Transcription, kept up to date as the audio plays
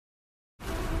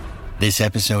This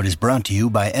episode is brought to you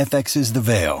by FX's The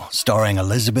Veil, starring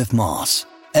Elizabeth Moss.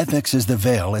 FX's The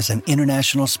Veil is an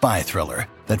international spy thriller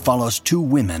that follows two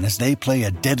women as they play a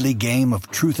deadly game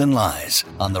of truth and lies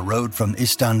on the road from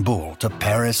Istanbul to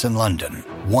Paris and London.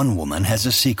 One woman has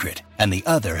a secret, and the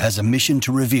other has a mission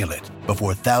to reveal it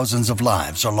before thousands of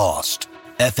lives are lost.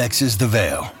 FX's The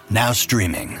Veil, now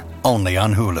streaming, only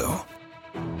on Hulu.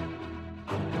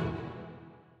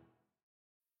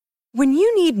 When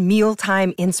you need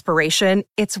mealtime inspiration,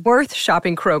 it's worth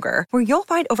shopping Kroger, where you'll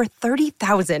find over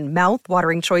 30,000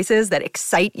 mouth-watering choices that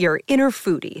excite your inner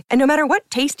foodie. And no matter what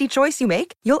tasty choice you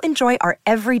make, you'll enjoy our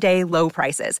everyday low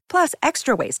prices, plus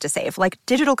extra ways to save, like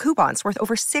digital coupons worth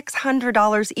over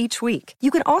 $600 each week. You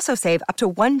can also save up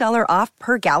to $1 off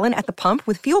per gallon at the pump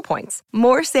with fuel points.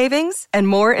 More savings and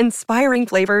more inspiring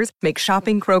flavors make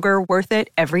shopping Kroger worth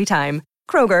it every time.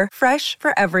 Kroger, fresh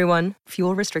for everyone.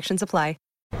 Fuel restrictions apply.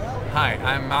 Hi,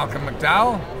 I'm Malcolm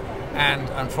McDowell, and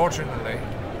unfortunately,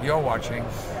 you're watching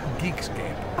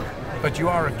Geekscape. But you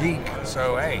are a geek,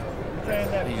 so hey,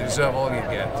 you deserve all you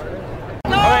get.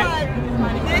 God,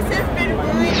 this has been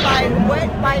ruined by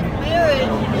my marriage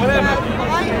because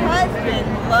my husband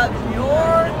loves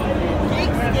your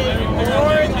Geekscape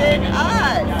more than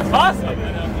us. Awesome!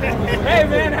 Hey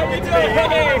man, how you doing?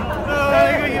 Hey!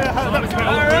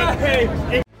 All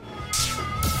right!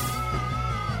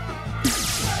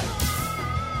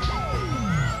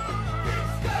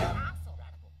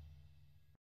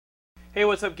 Hey,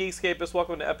 what's up, Geekscapists?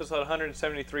 Welcome to episode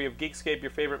 173 of Geekscape,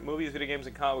 your favorite movies, video games,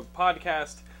 and comic book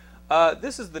podcast.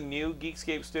 This is the new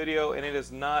Geekscape studio, and it is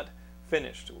not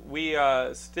finished. We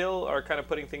still are kind of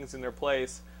putting things in their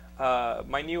place.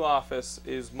 My new office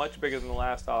is much bigger than the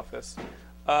last office,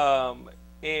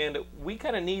 and we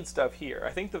kind of need stuff here.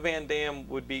 I think the Van Damme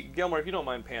would be... Gilmore, if you don't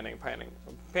mind pan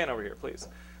over here, please.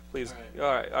 Please. All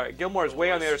right. Gilmore is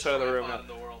way on the other side of the room now.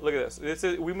 Look at this.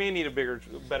 We may need a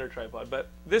better tripod, but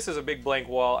this is a big blank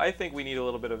wall. I think we need a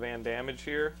little bit of Van Damme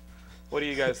here. What do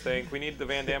you guys think? We need the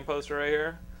Van Damme poster right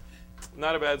here.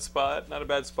 Not a bad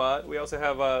spot. We also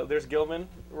have there's Gilman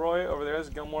Roy over there. There's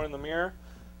Gilmore in the mirror.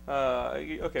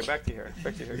 Okay, back to here,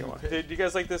 Gilmore. Did you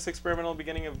guys like this experimental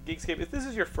beginning of Geekscape? If this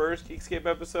is your first Geekscape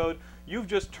episode, you've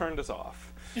just turned us off.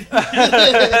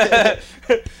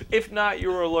 If not, you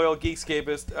were a loyal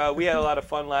Geekscapist. We had a lot of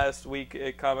fun last week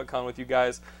at Comic-Con with you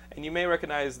guys, and you may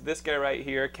recognize this guy right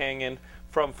here, Kangen,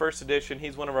 from First Edition.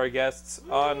 He's one of our guests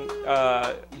on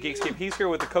Geekscape. He's here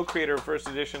with the co-creator of First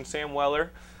Edition, Sam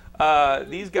Weller.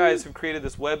 These guys have created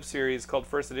this web series called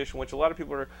First Edition, which a lot of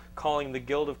people are calling the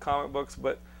Guild of Comic Books,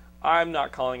 but I'm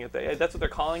not calling it that. That's what they're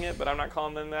calling it, but I'm not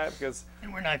calling them that because...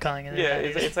 And we're not calling it that. Yeah,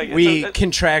 it's like... We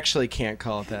contractually can't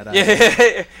call it that.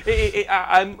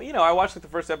 Yeah, I watched the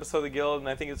first episode of the Guild, and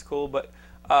I think it's cool, but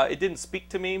it didn't speak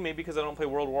to me, maybe because I don't play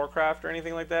World of Warcraft or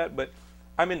anything like that, but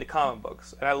I'm into comic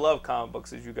books, and I love comic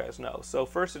books, as you guys know. So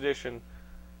First Edition...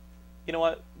 You know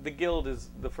what? The Guild is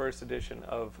the first edition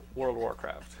of World of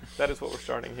Warcraft. That is what we're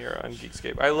starting here on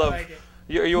Geekscape. I love...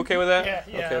 Are you okay with that?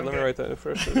 Yeah. Okay, let me write that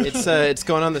first. It's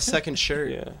going on the second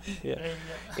shirt. Yeah.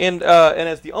 And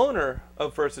as the owner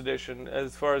of First Edition,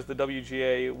 as far as the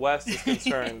WGA West is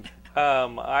concerned,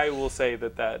 I will say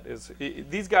that is...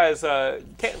 These guys...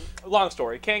 long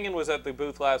story. Kangen was at the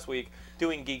booth last week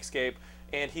doing Geekscape,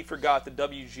 and he forgot the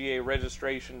WGA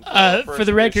registration. For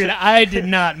the record, I did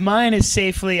not. Mine is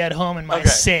safely at home in my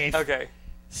safe. Okay.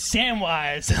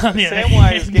 Samwise, on the other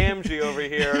Samwise hand. Gamgee over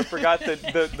here forgot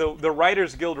the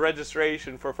Writers Guild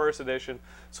registration for First Edition.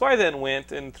 So I then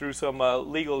went and through some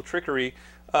legal trickery,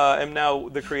 am now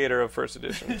the creator of First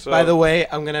Edition. So, by the way,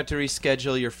 I'm going to have to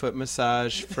reschedule your foot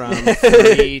massage from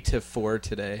 3 to 4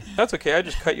 today. That's okay. I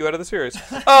just cut you out of the series.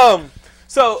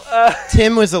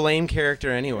 Tim was a lame character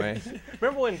anyway.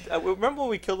 Remember when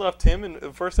we killed off Tim in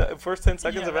the first 10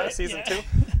 seconds of season 2?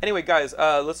 Anyway, guys,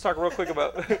 let's talk real quick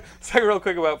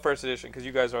about First Edition because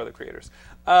you guys are the creators.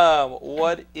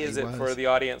 What is it for the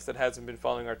audience that hasn't been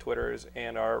following our Twitters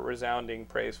and our resounding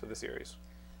praise for the series?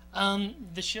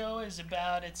 The show is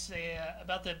about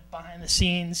the behind the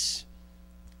scenes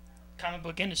comic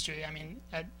book industry. I mean,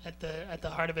 at the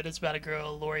heart of it, it's about a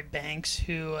girl, Lori Banks,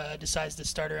 who decides to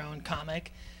start her own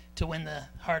comic to win the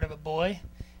heart of a boy,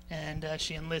 and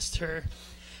she enlists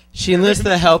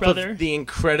the help of the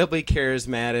incredibly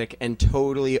charismatic and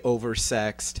totally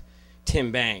oversexed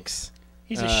Tim Banks.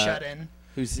 He's a shut-in.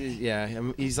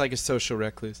 He's like a social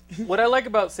recluse. What I like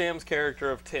about Sam's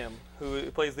character of Tim, who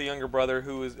plays the younger brother,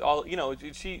 who is all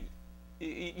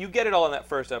you get it all in that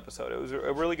first episode. It was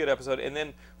a really good episode, and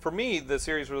then for me, the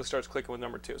series really starts clicking with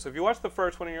number 2. So if you watch the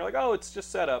first one and you're like, oh, it's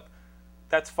just set up,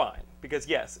 that's fine because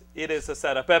yes, it is a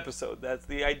setup episode. That's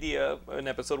the idea in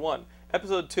episode 1.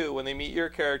 Episode 2, when they meet your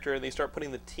character and they start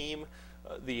putting the team,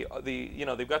 they've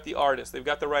got the artist, they've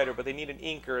got the writer, but they need an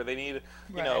inker, they need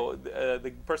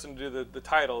the person to do the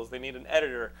titles, they need an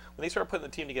editor. When they start putting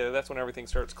the team together, that's when everything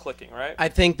starts clicking, right? I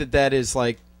think that is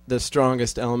like the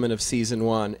strongest element of season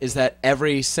 1 is that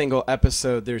every single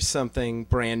episode there's something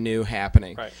brand new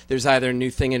happening. Right. There's either a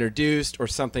new thing introduced or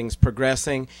something's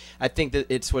progressing. I think that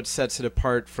it's what sets it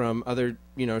apart from other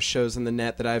shows in the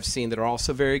net that I've seen that are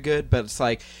also very good, but it's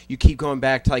like you keep going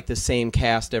back to like the same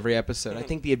cast every episode. I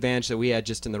think the advantage that we had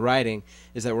just in the writing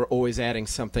is that we're always adding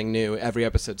something new every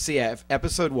episode. So yeah, if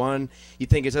episode 1 you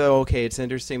think it's okay, it's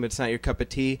interesting, but it's not your cup of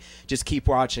tea, just keep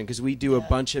watching because we do a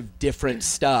bunch of different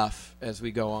stuff as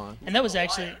we go on. And that was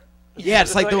actually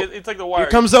it's like the Wire. Here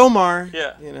comes Omar.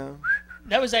 Yeah.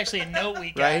 That was actually a note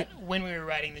we got Right? when we were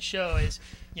writing the show is,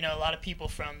 a lot of people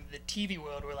from the TV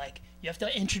world were like, you have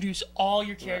to introduce all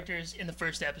your characters in the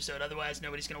first episode, otherwise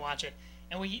nobody's going to watch it.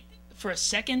 And we, for a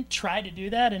second, tried to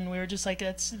do that, and we were just like,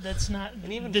 that's not...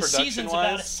 And even the season's production-wise,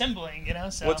 about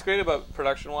assembling, So. What's great about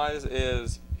production-wise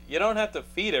is you don't have to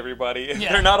feed everybody.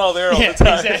 Yeah. They're not all there all the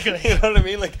time. Exactly. You know what I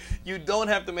mean? Like, you don't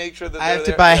have to make sure that I they're have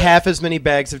to there. buy half as many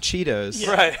bags of Cheetos.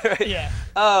 Yeah. Right. Yeah.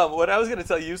 What I was going to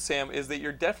tell you, Sam, is that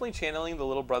you're definitely channeling the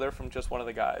little brother from Just One of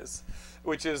the Guys,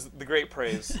 which is the great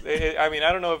praise. I mean,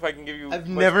 I don't know if I can give you. I've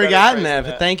much never better gotten praise that,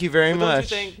 than but thank you very But much.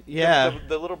 Don't you think Yeah.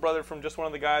 the little brother from Just One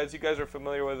of the Guys, you guys are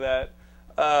familiar with that?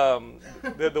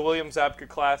 The William Zabka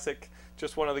classic,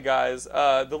 Just One of the Guys.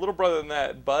 The little brother in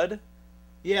that, Bud.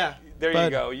 Yeah. There Bud. you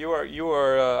go. You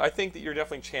are. I think that you're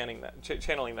definitely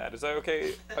channeling that. Is that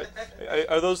okay?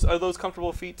 Are those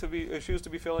comfortable shoes to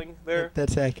be filling there?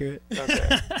 That's accurate.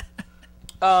 Okay.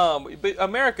 But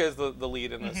America is the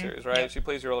lead in this series, right? Yeah. She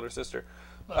plays your older sister,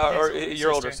 Well, or his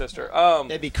your older sister. Um,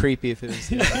 That'd be creepy if it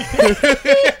was.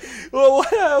 well,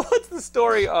 what's the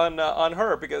story on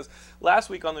her? Because last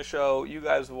week on the show, you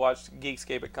guys watched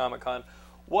Geekscape at Comic-Con.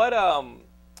 What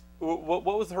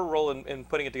was her role in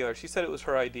putting it together? She said it was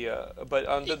her idea, but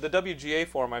on the WGA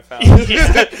form I found,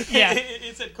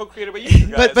 it said co-created by you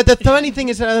guys. But the funny thing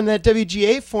is that on that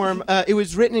WGA form, it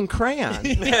was written in crayon.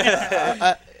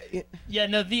 Yeah,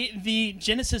 no, the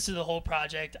genesis of the whole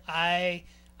project,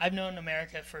 I've known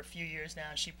America for a few years now.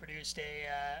 She produced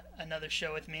another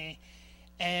show with me,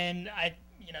 and I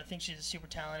think she's a super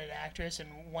talented actress and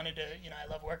wanted to, I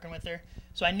love working with her.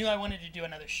 So I knew I wanted to do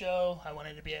another show. I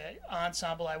wanted to be an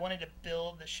ensemble. I wanted to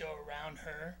build the show around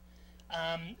her.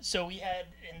 So we had,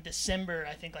 in December,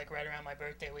 I think like right around my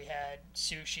birthday, we had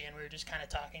sushi, and we were just kind of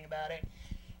talking about it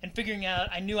and figuring out,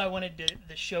 I knew I wanted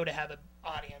the show to have an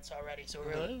audience already. So we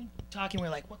were talking, we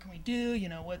were like, what can we do?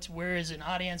 Where is an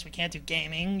audience? We can't do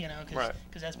gaming,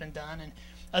 because that's been done, and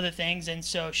other things. And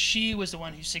so she was the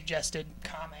one who suggested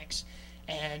comics.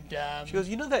 And she goes,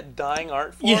 that dying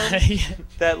art form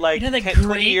that like that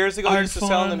 20 years ago art used to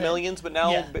sell in the form millions, but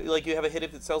now that- like you have a hit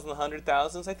if it sells in the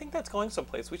 100,000s. I think that's going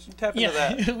someplace. We should tap into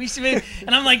that. we should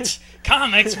and I'm like,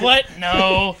 comics? What?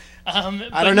 No.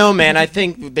 I don't know, man. I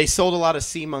think they sold a lot of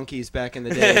sea monkeys back in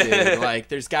the day, dude. Like,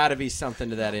 there's got to be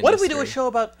something to that industry. What if we do a show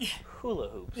about hula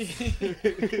hoops?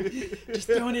 Just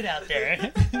throwing it out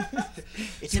there.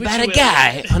 It's about a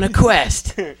guy on a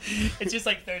quest. It's just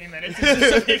like 30 minutes.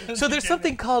 It's just So there's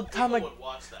something called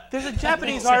There's a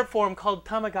Japanese art form called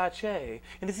Tamagotchi,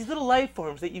 and it's these little life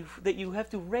forms that you have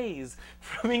to raise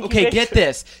from incubation. Okay, get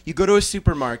this. You go to a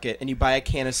supermarket and you buy a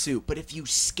can of soup, but if you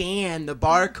scan the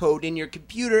barcode in your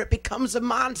computer, it becomes a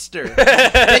monster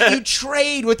that you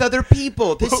trade with other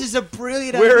people. This is a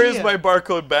brilliant idea. Where is my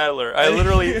barcode battler? I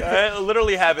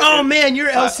literally have it. Oh, man, your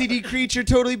LCD creature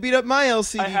totally beat up my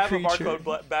LCD I have creature. a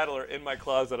barcode battler in my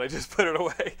closet. I just put it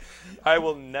away. I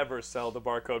will never sell the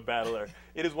barcode battler.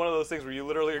 It is one of those things where you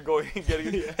literally are going and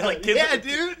getting and like kids. Yeah,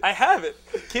 dude. I have it.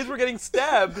 Kids were getting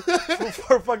stabbed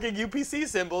for fucking UPC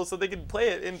symbols so they could play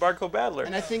it in barcode battler.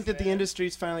 And I think that the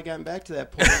industry's finally gotten back to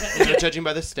that point. Judging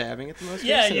by the stabbing at the most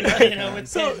recent with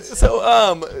So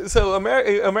kids.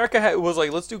 America was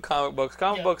like, let's do comic books.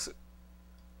 Comic books.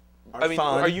 I mean,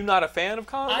 fun. are you not a fan of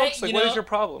comic books? Like, what is your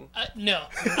problem? No.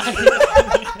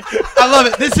 I love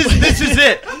it. This is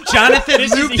it. Jonathan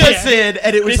This is- looped us in,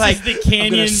 and it was This like, is the I'm gonna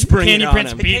Canyon spring it on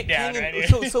Prince him. beat down right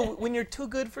here. So when you're too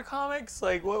good for comics,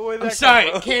 like where did I'm that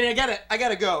sorry, come from? Katie. I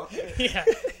gotta go. Yeah.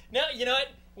 No, you know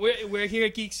what? We're here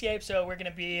at Geekscape, so we're gonna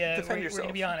be we're yourself.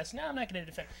 gonna be honest. No, I'm not gonna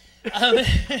defend.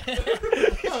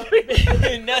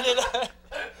 No.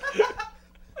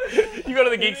 You go to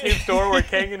the Geekscape store where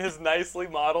Kangan has nicely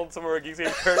modeled some of our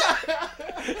Geekscape shirts.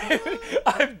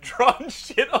 I've drawn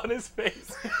shit on his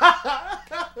face.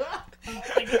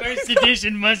 Like, first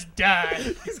edition must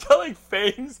die. He's got like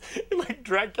fangs and like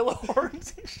Dracula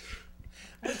horns.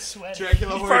 That sweater.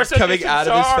 Dracula horns coming out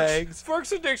of his fangs.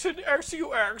 First edition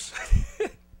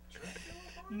XUX.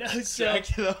 No, so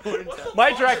Dracula horns.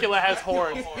 My Dracula has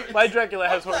horns. My Dracula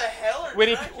has horns. When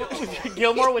he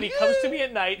Gilmore, when he comes to me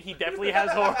at night, he definitely has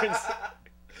horns.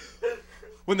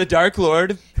 When the Dark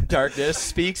Lord, darkness,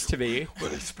 speaks to me.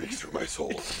 When it speaks through my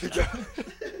soul.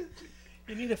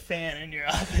 you need a fan in your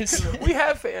office. We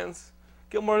have fans.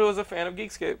 Gilmore was a fan of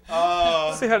Geekscape.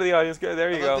 Oh. Say hi to the audience.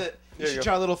 There you go. You should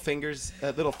draw little fingers,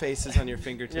 little faces on your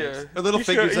fingertips. Yeah. Or little You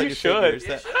fingers should- on you your should.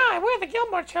 fingers. Hi, we're the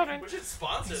Gilmore children. We should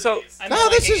sponsor So- these. I'm Oh,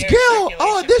 this like is air Gil.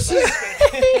 Oh, circulation this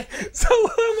is. So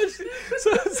how much?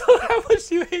 So how much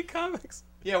do you hate comics?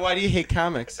 Yeah, why do you hate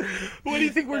comics? What do you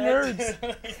think we're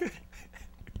nerds?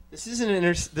 This is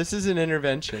an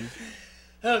intervention.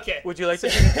 Okay. Would you like to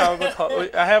take a comic book home?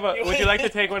 Would you like to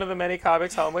take one of the many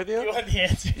comics home with You you? want the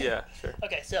answer? Yeah, sure.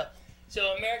 Okay, so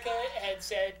America had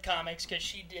said comics because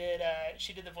she did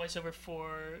the voiceover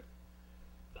for.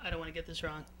 I don't want to get this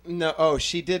wrong. No,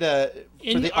 she did for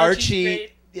In the Archie's Archie.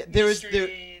 Great Yeah, there was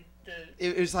Mystery,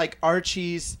 it was like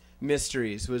Archie's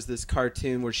Mysteries was this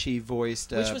cartoon where she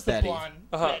voiced which was Betty. the blonde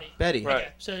Uh-huh. Betty. Betty. Right. Okay,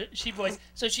 so she voiced.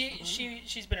 So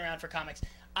she's been around for comics.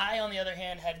 I, on the other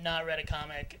hand, had not read a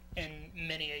comic in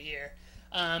many a year.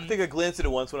 I think I glanced at it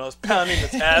once when I was pounding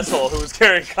this asshole who was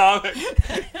carrying comics.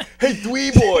 Hey,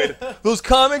 Dweeboid, those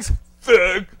comics?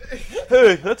 Fig.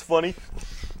 Hey, that's funny.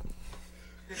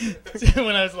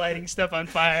 when I was lighting stuff on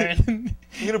fire and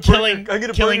I'm gonna killing burn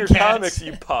your cats. comics.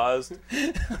 You paused.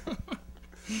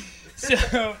 So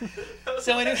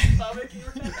anyway,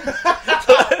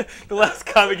 The last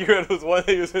comic you read was one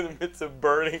that he was in the midst of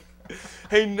burning.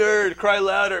 Hey, nerd, cry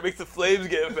louder. It makes the flames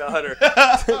get hotter.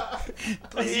 I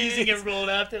was using it rolled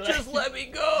up. To, like, Just let me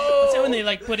go. so when they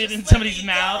like put it in somebody's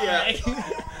mouth, like,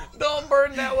 Don't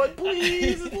burn that one,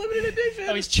 please. It's limited edition.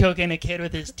 I was choking a kid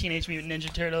with his Teenage Mutant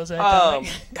Ninja Turtles. comic.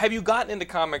 Have you gotten into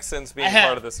comics since being I have.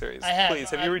 part of the series? I have. Please,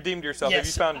 have you redeemed yourself? Have you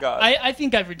Yes, found God? I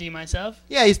think I've redeemed myself.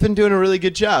 Yeah, he's been doing a really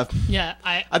good job. Yeah,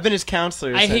 I've been his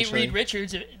counselor. I hate essentially. Reed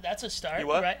Richards. That's a start. You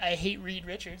what? Right? I hate Reed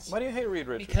Richards. Why do you hate Reed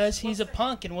Richards? Because he's a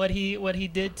punk and what he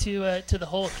did to the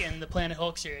Hulk in the Planet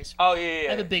Hulk series. Oh, yeah.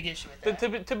 I have a big issue with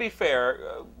that. To be fair,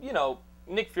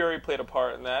 Nick Fury played a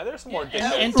part in that. There's some more dick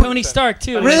and jokes. Tony Stark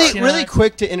too. Really, which, you know, really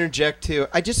quick to interject too.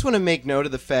 I just want to make note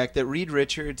of the fact that Reed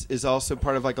Richards is also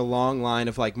part of like a long line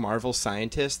of like Marvel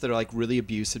scientists that are like really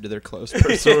abusive to their close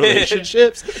personal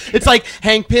relationships. It's like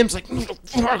Hank Pym's like,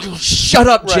 shut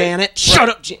up, Janet, shut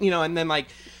up, and then like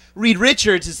Reed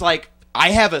Richards is like, I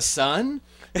have a son.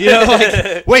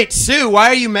 Like, wait, Sue, why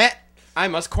are you mad? I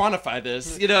must quantify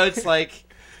this. It's like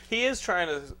He is trying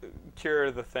to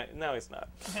cure the thing. No, he's not.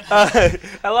 I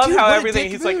love Dude, how what a everything.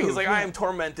 dick He's like, move. I am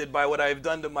tormented by what I've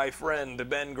done to my friend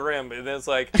Ben Grimm, and then it's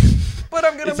like, but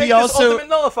I'm gonna Is make he this also- ultimate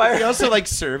nullifier. Is he also like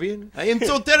Serbian? I am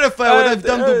so terrified what I've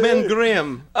done to Ben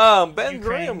Grimm. Ben Ukraine.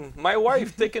 Grimm, my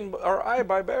wife taken our eye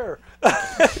by bear.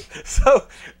 so,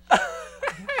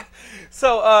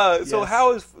 Yes.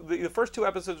 how is the first two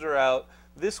episodes are out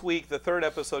this week? The third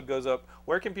episode goes up.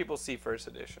 Where can people see First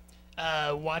Edition?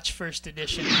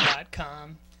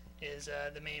 WatchFirstEdition.com is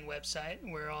the main website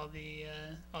where all the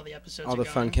episodes. All are the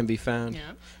fun going. can be found.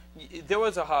 Yeah. There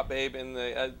was a hot babe in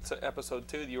the episode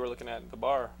 2 that you were looking at the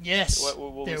bar. Yes.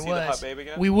 Will there we see was. the hot babe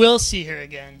again? We will see her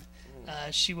again.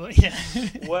 She will. Yeah.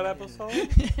 What episode?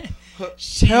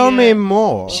 Tell me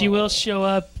more. She will show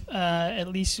up at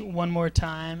least one more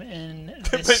time in this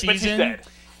but season. she's dead.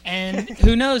 And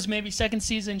who knows? Maybe second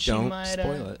season she Don't might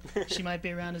spoil she might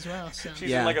be around as well. So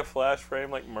She's Yeah. in like a flash frame,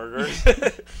 like murder.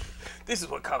 This is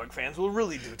what comic fans will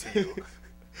really do to you.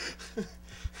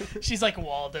 she's like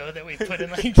Waldo that we put in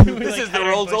like. This is the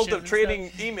result of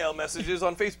trading email messages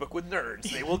on Facebook with nerds.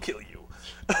 They will kill you.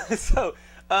 So,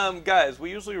 guys,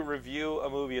 we usually review a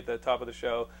movie at the top of the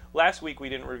show. Last week we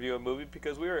didn't review a movie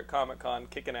because we were at Comic-Con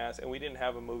kicking ass and we didn't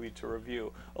have a movie to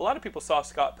review. A lot of people saw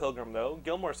Scott Pilgrim, though.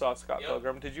 Gilmore saw Scott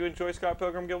Pilgrim. Did you enjoy Scott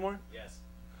Pilgrim, Gilmore? Yes.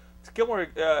 Gilmore,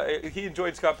 he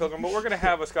enjoyed Scott Pilgrim, but we're going to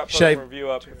have a Scott Should I- Pilgrim review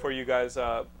up for you guys,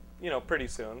 pretty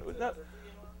soon.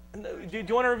 Do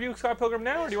you want to review Scott Pilgrim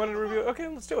now, or do you want to review? Okay,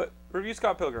 let's do it. Review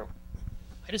Scott Pilgrim.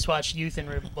 I just watched Youth and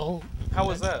Revolt. How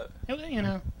was that?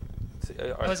 I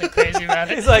wasn't crazy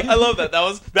about it. He's like, I love that. That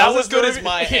was was as good the as review.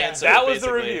 my Yeah. answer. That was the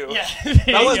basically. review. Yeah.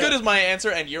 That was good as my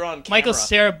answer, and you're on camera. Michael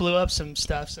Cera blew up some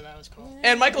stuff, so that was cool.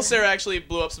 And Michael Cera actually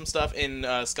blew up some stuff in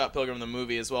Scott Pilgrim the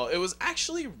movie as well. It was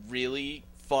actually really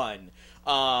fun.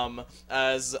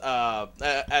 As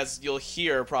you'll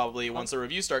hear probably once the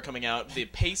reviews start coming out, the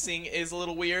pacing is a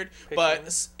little weird,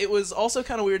 but it was also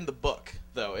kind of weird in the book,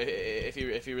 though. If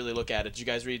you really look at it, did you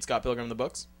guys read Scott Pilgrim the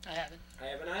books? I haven't. I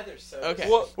haven't either. So Okay.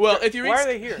 Well, if you read, why are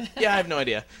they here? Yeah, I have no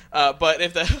idea. But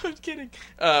if the I'm kidding.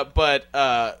 But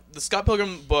the Scott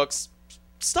Pilgrim books,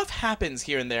 stuff happens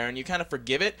here and there, and you kind of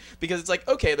forgive it because it's like,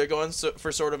 okay, they're going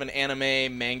for sort of an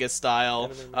anime manga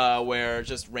style, where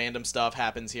just random stuff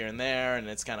happens here and there, and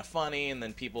it's kind of funny, and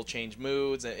then people change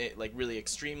moods, like really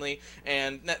extremely.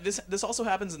 And this also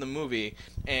happens in the movie,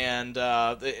 and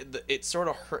it sort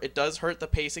of it does hurt the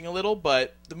pacing a little,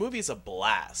 but the movie's a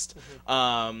blast.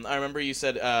 I remember you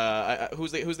said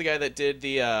who's the guy that did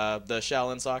the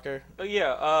Shaolin Soccer? Oh,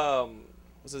 yeah.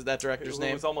 Was that director's name?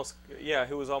 Who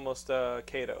was almost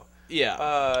Kato.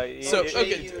 Yeah. So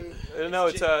okay. No,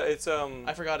 it's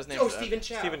I forgot his name. Oh, Stephen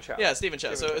Chow. Stephen Chow. Yeah, Stephen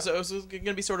Chow. So it was going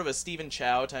to be sort of a Stephen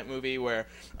Chow type movie where,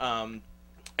 and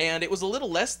it was a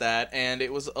little less that, and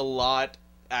it was a lot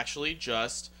actually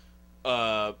just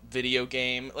video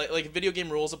game, like video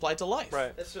game rules applied to life.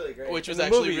 Right. That's really great. Which was The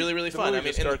actually movie- really, really fun. The movie I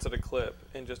mean, just starts at a clip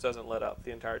and just doesn't let up the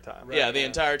entire time. yeah, the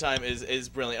entire time is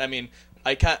brilliant. I mean,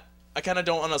 I kind of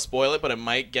don't want to spoil it, but it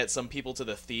might get some people to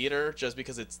the theater just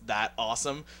because it's that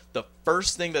awesome. The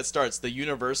first thing that starts, the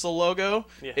Universal logo,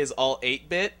 is all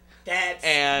 8-bit.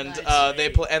 And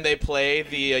they play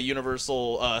the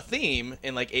Universal theme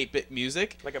in like 8-bit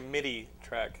music, like a MIDI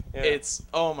track. Yeah. It's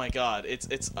oh my god,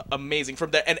 it's amazing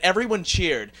from there, and everyone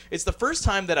cheered. It's the first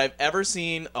time that I've ever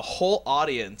seen a whole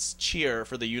audience cheer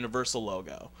for the Universal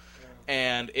logo,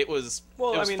 and it was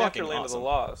after fucking Land awesome. of the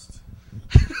Lost.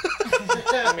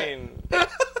 I mean,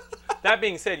 that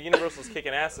being said, Universal's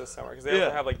kicking ass this summer because they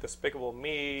also have like Despicable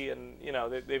Me, and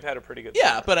they've had a pretty good.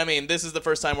 Yeah, summer. but I mean, this is the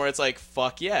first time where it's like,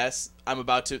 fuck yes, I'm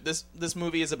about to. This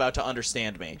movie is about to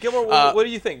understand me. Gilmore, what do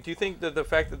you think? Do you think that the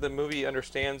fact that the movie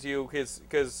understands you,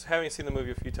 because having seen the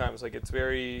movie a few times, like it's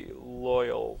very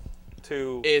loyal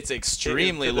to. It's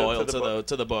extremely loyal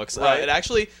to the books. Right? It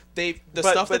actually But do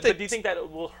you think that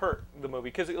it will hurt the movie?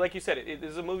 Because, like you said, it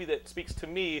is a movie that speaks to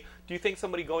me. Do you think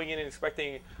somebody going in and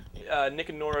expecting Nick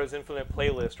and Nora's Infinite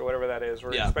Playlist or whatever that is,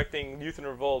 or expecting Youth in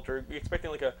Revolt, or expecting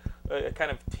like a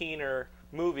kind of teener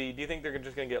movie, do you think they're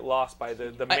just going to get lost by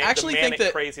the manic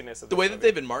craziness of the way movie? that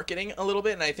they've been marketing a little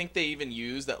bit, and I think they even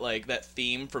use that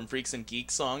theme from Freaks and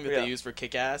Geeks song that they use for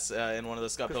Kick-Ass in one of the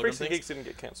Scott Pilgrim Freaks things. and Geeks didn't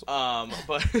get canceled.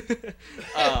 But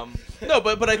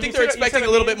I think they're expecting a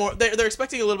little bit more. They're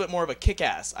expecting a little bit more of a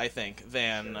Kick-Ass, I think,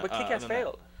 than. But Kick-Ass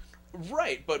failed.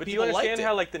 Right, but do people you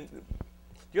understand liked it.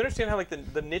 Do you understand how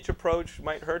the niche approach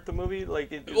might hurt the movie?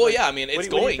 Yeah, I mean, it's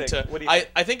going to. What do you think?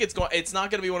 I think it's going. It's not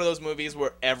going to be one of those movies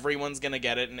where everyone's going to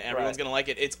get it and everyone's going to like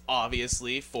it. It's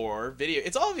obviously for video.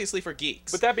 It's obviously for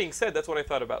geeks. But that being said, that's what I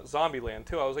thought about Zombieland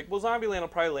too. I was like, well, Zombieland will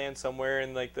probably land somewhere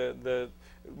in like the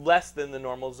less than the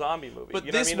normal zombie movie. But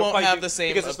you know this what I mean? won't have the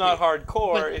same because it's not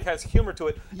hardcore. It has humor to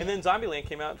it. And then Zombieland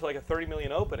came out to like a 30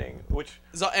 million opening, which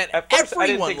at first I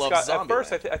didn't think loves Zombieland. At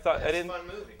first I thought I didn't. Fun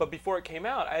movie. But before it came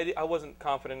out, I wasn't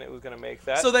confident it was going to make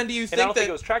that. So then, do you And I think don't that think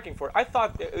it was tracking for it. I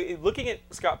thought, looking at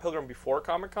Scott Pilgrim before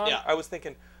Comic-Con, I was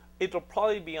thinking it'll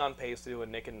probably be on pace to do a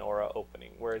Nick and Nora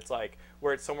opening, where it's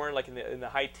somewhere like in the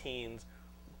high teens.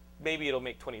 Maybe it'll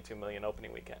make 22 million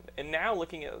opening weekend. And now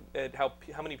looking at how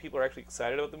many people are actually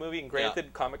excited about the movie, and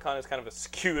granted, Comic-Con is kind of a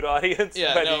skewed audience.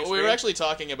 Yeah, no, we were actually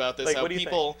talking about this. Like, how what do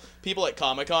you people at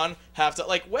Comic-Con have to,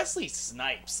 like, Wesley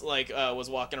Snipes was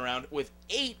walking around with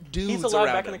 8 dudes He's allowed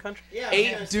around back him. in the country? Yeah,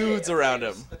 8 dudes around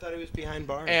him. I thought he was behind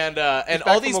bars. And He's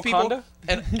all back these from people Wakanda?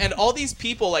 and all these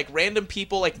people, like random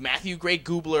people like Matthew Gray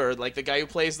Gubler, like the guy who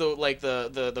plays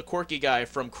the quirky guy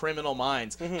from Criminal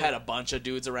Minds, had a bunch of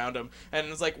dudes around him. And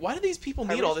it's like, why do these people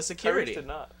need all this security? Tyrese did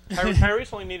not.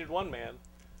 Tyrese only needed one man.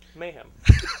 Mayhem.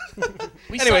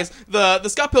 Anyways, the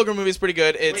Scott Pilgrim movie is pretty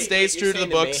good. It stays true to the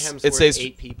books. It stays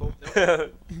 8 people.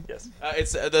 Yes.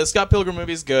 It's the Scott Pilgrim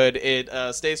movie is good. It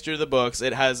stays true to the books.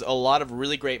 It has a lot of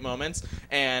really great moments,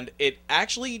 and it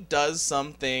actually does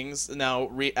some things.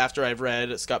 Now, after I've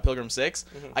read Scott Pilgrim 6,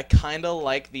 I kind of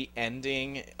like the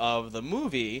ending of the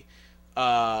movie,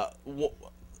 the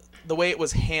way it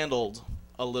was handled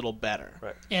a little better.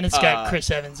 Right. And it's got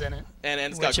Chris Evans in it. And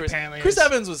it's got apparently Chris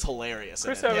Evans was hilarious.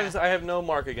 Chris in it. Evans, I have no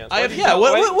mark against. What's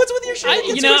with your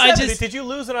shit? Did you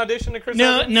lose an audition to Chris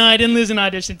Evans? No, I didn't lose an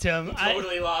audition to him.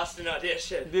 Totally lost an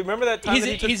audition. Do you remember that time that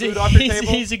he took he's food off your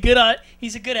table? He's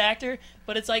a good actor,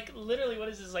 but it's like literally what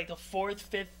is this, like the 4th,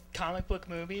 5th comic book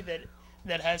movie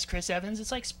that has Chris Evans?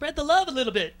 It's like spread the love a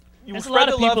little bit. There's a lot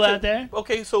of people out there.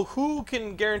 Okay, so who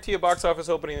can guarantee a box office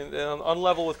opening on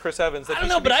level with Chris Evans? That I don't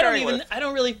know, but I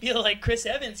don't really feel like Chris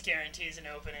Evans guarantees an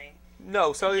opening.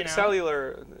 No,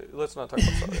 cellular. Let's not talk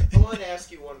about cellular. I wanted to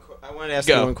ask you one. I wanted to ask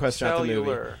you one question about the movie.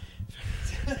 Cellular.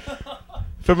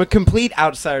 From a complete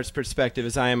outsider's perspective,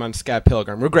 as I am on Scott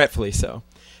Pilgrim, regretfully so,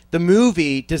 the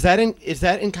movie is that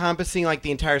encompassing like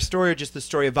the entire story, or just the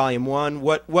story of Volume 1?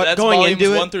 What That's going volumes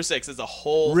into 1 it? through 6 is a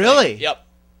whole. Really? Thing. Yep.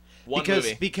 One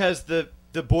movie. Because the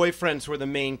boyfriends were the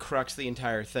main crux of the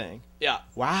entire thing. Yeah.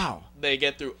 Wow. They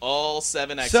get through all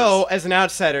 7 X's. So, as an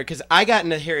outsider, because I got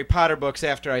into Harry Potter books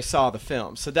after I saw the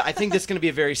film, so I think this is going to be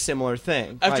a very similar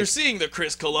thing. After seeing the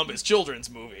Chris Columbus children's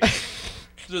movie,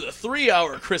 the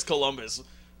 3-hour Chris Columbus.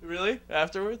 Really?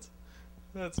 Afterwards?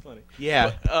 That's funny.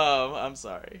 Yeah. But, I'm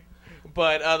sorry.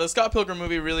 But the Scott Pilgrim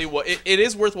movie really it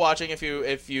is worth watching if you're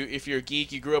a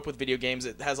geek, you grew up with video games.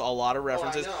 It has a lot of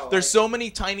references. There's so many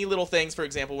tiny little things. For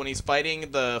example, when he's fighting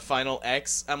the final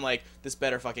X, I'm like, this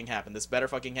better fucking happen. This better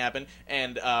fucking happen.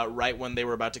 And right when they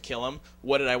were about to kill him,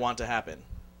 what did I want to happen?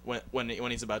 When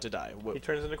he's about to die, He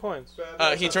turns into coins.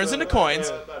 he turns into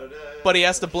coins, but he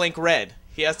has to blink red.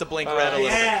 He has to blink red a little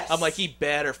bit. I'm like, he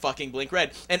better fucking blink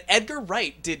red. And Edgar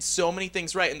Wright did so many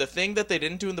things right. And the thing that they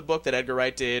didn't do in the book that Edgar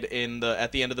Wright did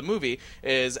at the end of the movie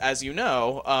is, as you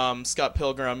know, Scott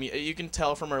Pilgrim, you can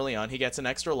tell from early on, he gets an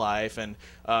extra life, and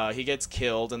he gets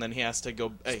killed, and then he has to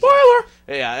go. Spoiler.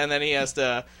 Yeah, and then he has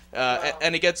to.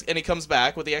 And he comes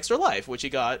back with the extra life, which he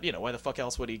got. You know, why the fuck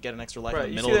else would he get an extra life Right.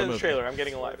 in the You middle see of that the in the movie? trailer. I'm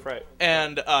getting a life. Right.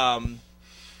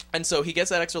 And so he gets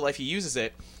that extra life. He uses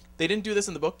it. They didn't do this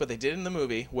in the book, but they did in the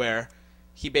movie, where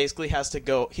he basically has to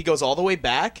go. He goes all the way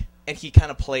back, and he kind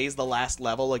of plays the last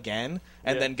level again,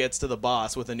 and then gets to the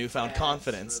boss with a newfound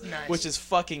confidence, Nice. which is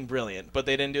fucking brilliant. But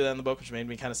they didn't do that in the book, which made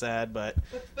me kind of sad. But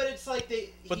it's like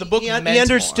the book he meant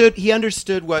understood. He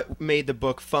understood what made the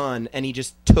book fun, and he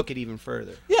just took it even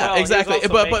further. yeah, Well, he was exactly. also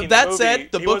But making that the said, movie-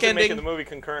 the he book wasn't making ending. the movie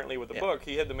concurrently with the book.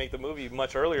 He had to make the movie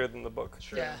much earlier than the book.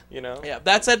 Yeah. You know. Yeah.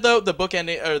 That said, though, the book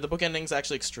ending is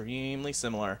actually extremely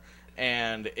similar.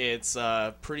 And it's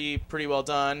pretty well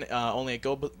done. Only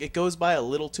it goes by a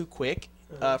little too quick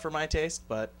for my taste.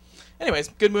 But anyways,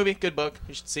 good movie, good book.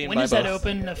 You should see it. When does that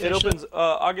open officially? It opens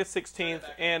August 16th.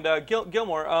 And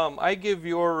Gilmore, I give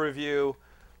your review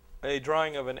a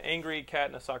drawing of an angry cat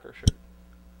in a soccer shirt.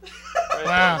 Right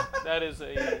Wow. there. That is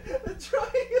a.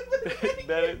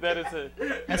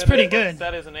 That's pretty good.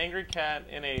 That is an angry cat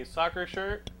in a soccer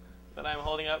shirt that I'm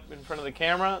holding up in front of the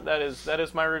camera. That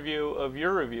is my review of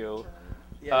your review.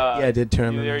 Yeah, I did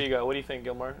turn him. There you go. What do you think,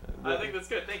 Gilmore? I think that's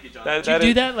good. Thank you, John. Did you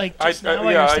do that like just now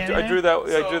while yeah, you're standing I drew there?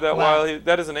 that. I drew that Wow. while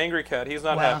that is an angry cat. He's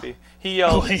not Wow. happy. He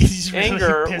yells He's really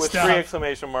anger pissed with off. 3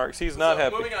 exclamation marks. He's not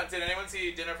happy. Moving on. Did anyone see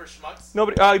Dinner for Schmucks?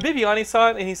 Nobody. Bibiani saw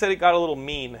it and he said it got a little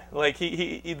mean. Like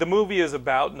he the movie is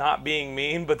about not being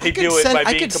mean, but they do it by I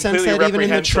being could sense completely that even in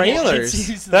the reprehensible.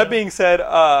 trailers. That being said,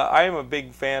 I am a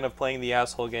big fan of playing the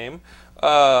asshole game.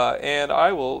 And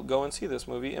I will go and see this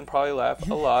movie and probably laugh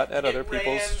a lot at other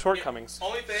people's shortcomings.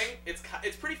 Only thing,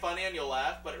 it's pretty funny and you'll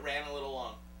laugh, but it ran a little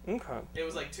long. Okay. It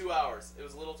was like 2 hours. It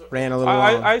was a little too. Ran a little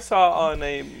long. I saw on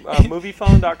a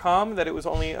moviephone.com that it was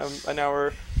only an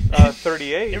hour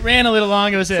 38. It ran a little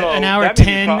long. It was So an hour that may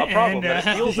be 10. a problem and, that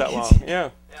it feels that long. Yeah.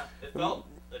 Yeah, it felt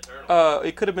eternal.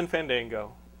 It could have been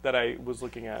Fandango that I was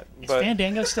looking at, Is but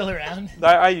Fandango still around?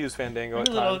 I use Fandango at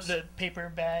Remember times. the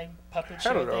paper bag puppet I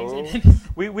show don't things? know.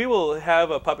 We will have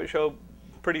a puppet show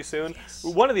pretty soon.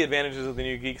 One of the advantages of the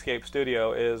new Geekscape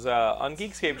studio is on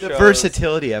Geekscape The shows,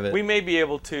 versatility of it. we may be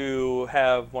able to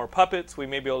have more puppets. We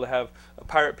may be able to have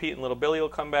Pirate Pete and Little Billy will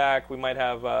come back. We might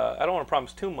have, I don't want to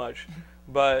promise too much,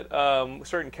 but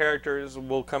certain characters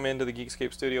will come into the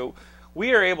Geekscape studio.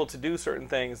 We are able to do certain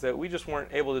things that we just weren't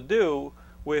able to do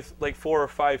with like 4 or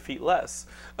 5 feet less.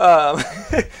 Now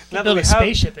build a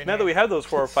spaceship in now that here. we have those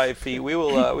 4 or 5 feet, we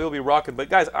will be rocking. But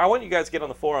guys, I want you guys to get on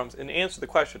the forums and answer the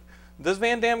question: does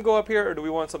Van Damme go up here, or do we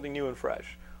want something new and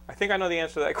fresh? I think I know the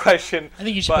answer to that question. I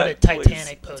think you should but put a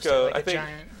Titanic please, let's poster, go. like I a think,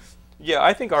 giant. yeah,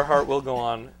 I think our heart will go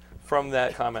on from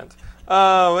that comment.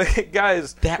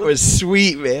 Guys, That was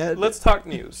sweet, man. let's talk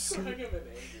news.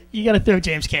 You got to throw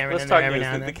James Cameron Let's in there talk every news.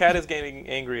 now and The then. cat is getting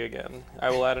angry again. I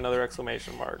will add another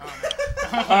exclamation mark.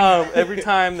 Every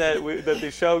time that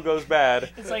the show goes bad,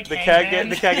 It's like the cat Hangman.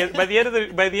 gets by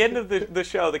the end of the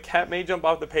show, the cat may jump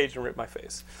off the page and rip my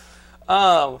face.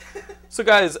 So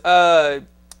guys,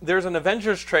 there's an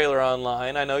Avengers trailer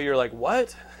online. I know you're like,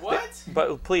 what? What?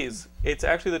 But please, it's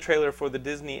actually the trailer for the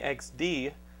Disney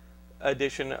XD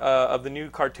edition of the new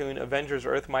cartoon Avengers: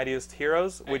 Earth Mightiest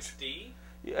Heroes, which XD?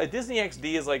 Disney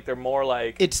XD is like they're more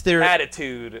like it's their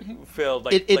attitude filled,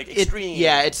 like extreme.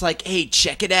 Yeah, it's like, hey,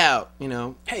 check it out, you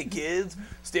know. Hey kids,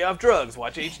 stay off drugs.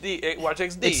 Watch XD.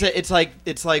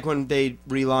 It's like when they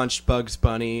relaunched Bugs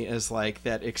Bunny as like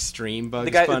that extreme Bugs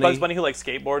Bunny. Bugs Bunny who like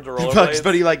skateboards or rollerblades. Bugs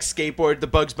Bunny like skateboard. The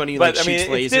Bugs Bunny like shoots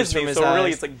lasers it's Disney, from his so eyes.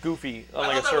 really it's like Goofy on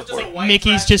like a surfboard.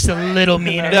 Mickey's just a little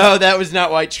meaner. No, that was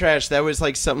not white trash. That was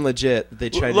like something legit that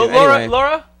they tried to do. Anyway.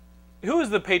 Laura, who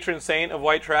is the patron saint of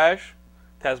white trash?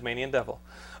 Tasmanian Devil.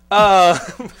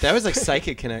 That was like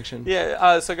Psychic Connection.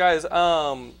 Yeah. So guys,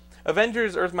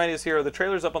 Avengers: Earth's Mightiest Hero. The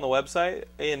trailer's up on the website,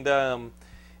 and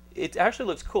it actually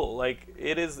looks cool. Like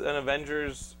it is an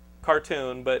Avengers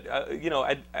cartoon, but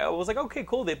I was like, okay,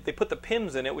 cool. They put the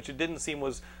Pims in it, which it didn't seem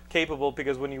was capable,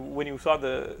 because when you saw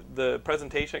the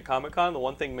presentation at Comic-Con, the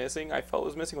one thing I felt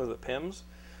was missing was the Pims.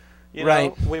 You know,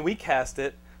 right. When we cast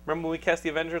it. Remember when we cast the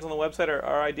Avengers on the website,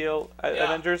 our ideal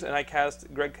Avengers, and I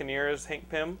cast Greg Kinnear as Hank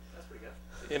Pym? That's pretty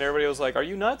good. And everybody was like, are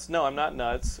you nuts? No, I'm not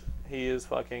nuts. He is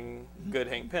fucking good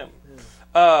Hank Pym.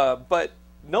 But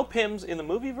no Pyms in the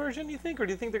movie version, you think? Or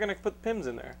do you think they're going to put Pyms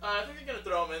in there? I think they're going to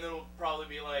throw them in. It'll probably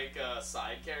be like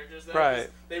side characters there. Right.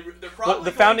 They're probably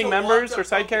the founding going to members want or to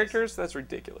side focus. characters? That's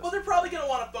ridiculous. Well, they're probably going to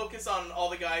want to focus on all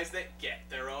the guys that get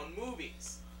their own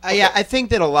movies. Yeah, I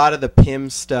think that a lot of the Pym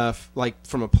stuff, like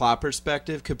from a plot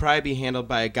perspective, could probably be handled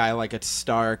by a guy like a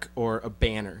Stark or a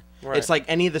Banner. Right. It's like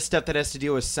any of the stuff that has to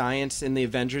deal with science in the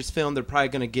Avengers film, they're probably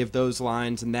going to give those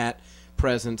lines and that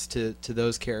presence to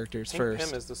those characters Hank first.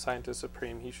 Pym is the scientist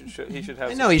supreme. He should have. He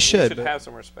should have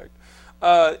some respect.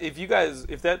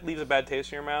 If that leaves a bad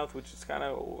taste in your mouth, which is kind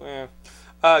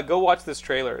of, go watch this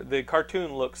trailer. The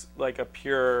cartoon looks like a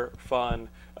pure fun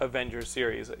Avengers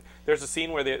series. There's a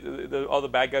scene where all the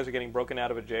bad guys are getting broken out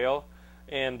of a jail,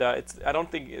 and I don't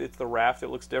think it's the Raft. It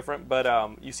looks different, but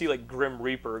you see like Grim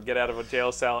Reaper get out of a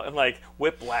jail cell and like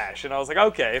Whiplash, and I was like,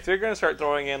 okay, if they're gonna start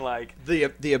throwing in like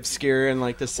the obscure and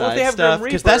like the side if they have stuff, Grim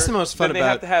because Reaper, that's the most fun then about.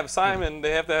 They have to have Simon.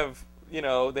 They have to have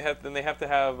they have to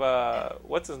have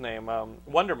what's his name,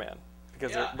 Wonder Man,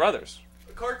 because they're brothers.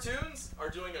 Cartoons are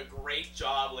doing a great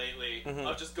job lately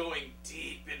of just going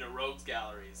deep into rogues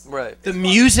galleries. Right. The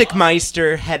Music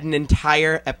Meister had an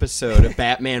entire episode of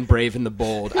Batman Brave and the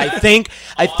Bold. I think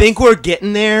we're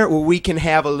getting there where we can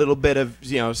have a little bit of,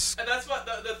 And that's what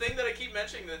the thing that I keep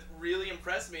mentioning that really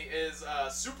impressed me is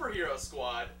Superhero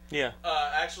Squad. Yeah.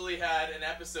 Actually had an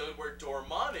episode where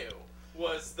Dormammu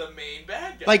was the main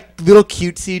bad guy. like little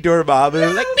cutesy Dormammu.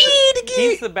 Yeah, like,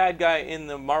 He's the bad guy in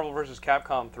the Marvel vs.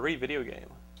 Capcom 3 video game.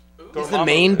 He's the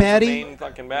main baddie? The main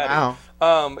fucking baddie.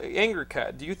 Wow. Anger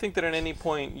Cat, do you think that at any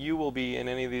point you will be in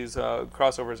any of these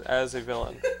crossovers as a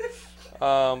villain?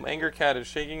 Anger Cat is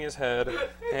shaking his head,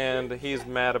 and he's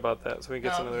mad about that, so he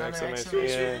gets another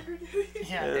exclamation.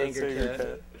 Yeah. Anger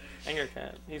Cat. Anger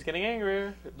Cat. He's getting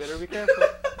angrier. Better be careful.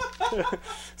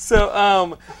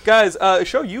 So, guys, a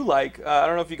show you like, I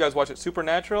don't know if you guys watch it,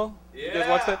 Supernatural? Yeah. You guys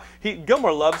watch that?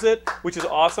 Gilmore loves it, which is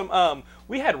awesome.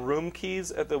 We had room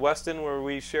keys at the Westin where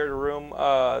we shared a room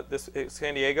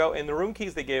San Diego, and the room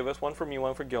keys they gave us, one for me,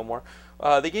 one for Gilmore,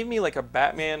 they gave me like a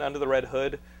Batman Under the Red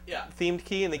Hood themed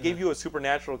key, and they gave you a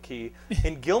Supernatural key.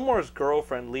 And Gilmore's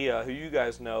girlfriend, Leah, who you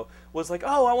guys know, was like,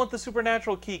 oh, I want the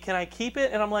Supernatural key. Can I keep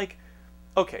it? And I'm like,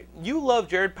 okay, you love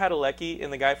Jared Padalecki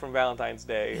and the guy from Valentine's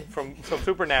Day from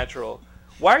Supernatural.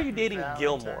 Why are you dating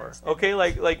Gilmore? Okay,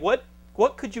 like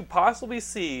what could you possibly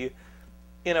see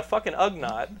in a fucking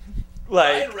Ugnaught?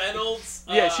 Like, Ryan Reynolds.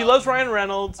 Yeah, she loves Ryan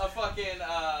Reynolds. A fucking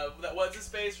what's his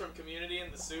face from Community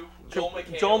and The Soup? Joel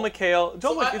McHale.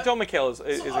 Joel McHale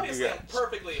is obviously a good guy.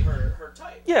 perfectly her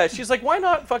type. Yeah, she's like, why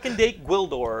not fucking date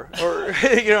Gwildor or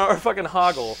or fucking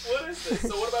Hoggle? What is this?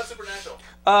 So what about Supernatural?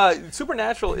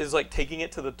 Supernatural is like taking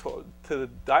it to the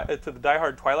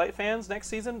diehard Twilight fans next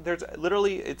season. There's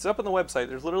literally, it's up on the website.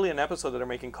 There's literally an episode that they're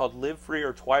making called "Live Free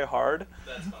or Twi Hard,"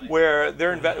 where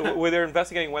they're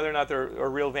investigating whether or not there are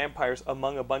real vampires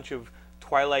among a bunch of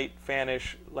Twilight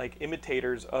fanish like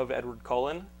imitators of Edward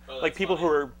Cullen, like people who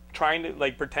are trying to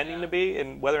like pretending to be,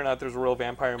 and whether or not there's a real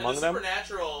vampire among them. The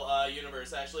Supernatural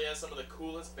universe actually has some of the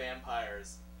coolest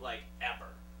vampires like ever.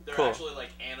 They're actually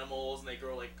like animals, and they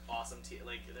grow like awesome teeth.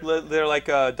 Like they're like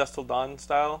Dusk Till Dawn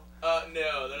style.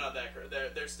 No, they're not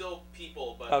that. They're still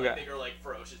people, but like, they grow like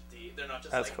ferocious teeth. They're not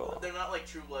just That's like cool. They're not like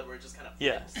True Blood, where it just kind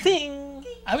of Ding.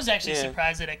 I was actually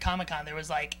surprised that at Comic-Con there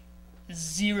was like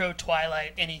zero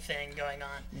Twilight anything going on.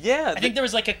 Yeah, I think there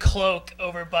was like a cloak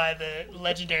over by the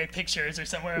Legendary Pictures or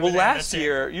somewhere. Well, last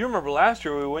year, you remember last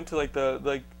year we went to like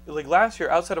like last year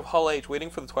outside of Hall H,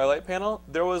 waiting for the Twilight panel.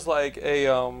 There was like a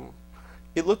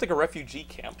it looked like a refugee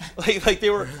camp. like they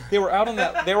were out on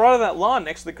that lawn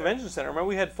next to the convention center. Remember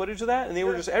we had footage of that, and they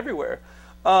were just everywhere.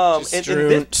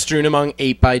 Strewn among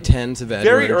 8x10s of Edward.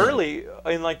 Very early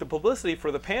in like the publicity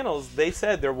for the panels, they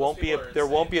said there won't be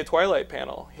a Twilight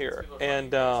panel here.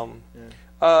 And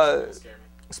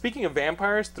speaking of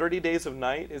vampires, 30 Days of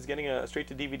Night is getting a straight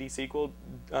to DVD sequel.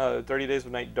 30 Days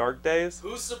of Night: Dark Days.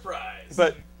 Who's surprised?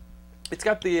 But it's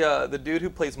got the dude who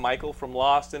plays Michael from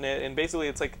Lost in it, and basically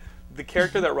it's like the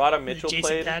character that Rhoda Mitchell Jason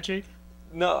played. Patrick?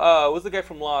 No, it was the guy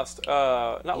from Lost.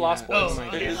 Not Lost Boys.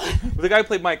 Oh, The guy who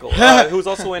played Michael, who was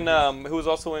also in.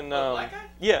 Black guy?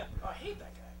 Yeah. Oh, I hate that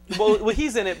guy. Well,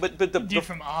 he's in it, but the Dude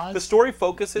from Oz? the story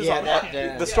focuses on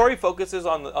that- the story focuses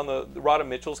on the Rhoda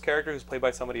Mitchell's character, who's played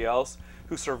by somebody else,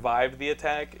 who survived the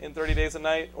attack in 30 Days of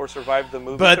Night, or survived the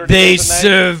movie. But 30 they Days of Night.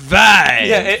 survived.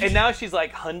 Yeah, and now she's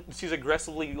like she's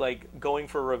aggressively like going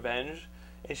for revenge,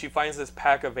 and she finds this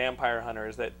pack of vampire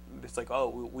hunters that it's like,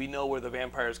 oh, we know where the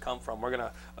vampires come from. We're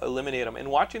gonna eliminate them. And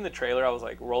watching the trailer, I was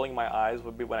like rolling my eyes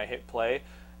would be when I hit play.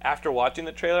 After watching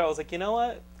the trailer, I was like, you know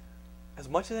what? As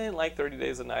much as I didn't like 30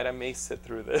 Days of Night, I may sit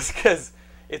through this because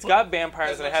it's got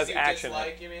vampires and it has action.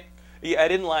 You mean? Yeah, I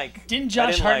didn't like. Didn't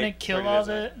Josh Hartnett kill 30 all Days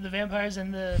of Night. the vampires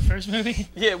in the first movie?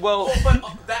 Yeah, well, But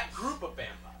that group of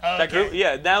vampires. Oh, that okay. group.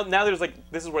 Yeah, now there's like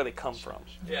this is where they come from.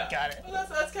 Yeah. Got it. Well,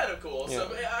 that's kind of cool. Yeah.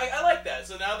 So I like that.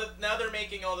 So now they're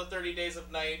making all the 30 Days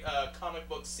of Night comic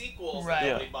book sequels Right. that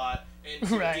Yeah. nobody bought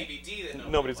into Right. DVD that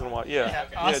Nobody's gonna watch. Yeah. Yeah,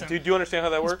 Okay. awesome. Do you understand how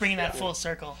that Let's works? bring that full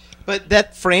circle. But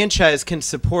that franchise can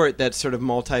support that sort of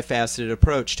multifaceted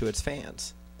approach to its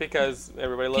fans. Because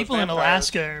everybody loves People in vampires.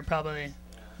 Alaska are probably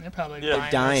Yeah. buying They're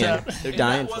dying. this up. They're If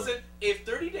dying that for it. wasn't, if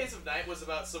 30 Days of Night was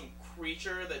about some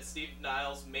creature that Steve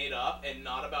Niles made up and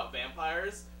not about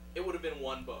vampires, it would have been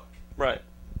one book. Right.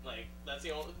 Like that's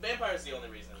the only vampires. The only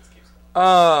reason this keeps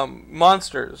going.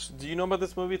 Monsters. Do you know about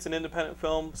this movie? It's an independent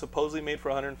film, supposedly made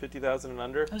for $150,000 and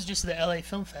under. That was just the LA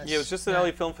Film Fest. Yeah, it was just an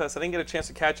LA Film Fest. I didn't get a chance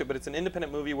to catch it, but it's an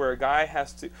independent movie where a guy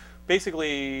has to,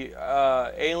 basically,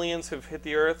 aliens have hit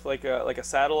the Earth like a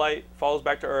satellite, falls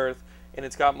back to Earth, and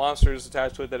it's got monsters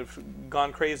attached to it that have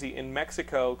gone crazy in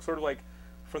Mexico, sort of like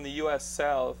from the U.S.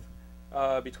 South,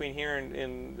 between here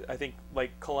and I think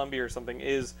like Colombia or something,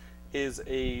 is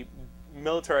a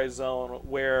militarized zone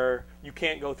where you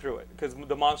can't go through it because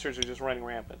the monsters are just running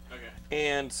rampant. Okay.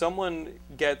 And someone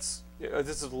gets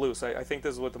this is loose. I think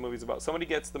this is what the movie's about. Somebody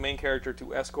gets the main character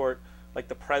to escort like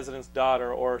the president's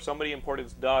daughter or somebody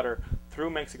important's daughter through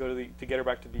Mexico to get her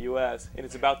back to the U.S. And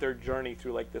it's about their journey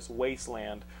through like this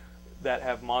wasteland that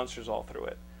have monsters all through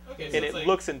it. Okay, so And it's it like,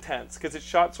 looks intense because it's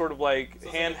shot sort of like so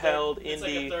handheld it's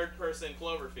indie. like a third-person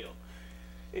Cloverfield.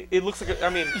 It looks like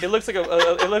it looks like a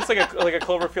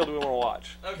Cloverfield we want to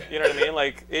watch. Okay. You know what I mean?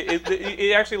 Like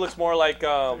it actually looks more like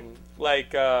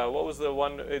what was the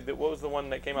one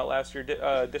that came out last year?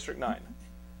 District 9.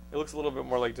 It looks a little bit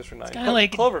more like District 9. Kind of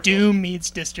like Cloverfield. Doom meets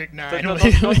District 9.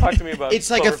 Don't talk to me about. It's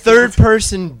like a Cloverfield.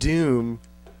 third-person Doom.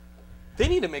 They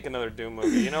need to make another Doom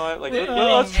movie. You know what? Like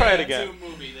Oh, let's try it Yeah, again. Doom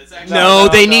movie that's actually No,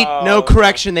 they no, need no.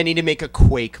 correction. They need to make a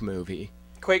Quake movie.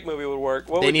 Quake movie would work.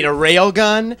 What They would need you- a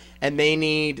railgun, and they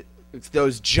need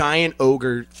those giant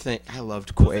ogre thing. I loved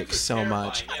Those Quake things so are terrifying,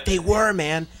 much. yeah, They they're- were,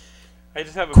 man. I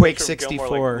just have a Quake picture of Gilmore,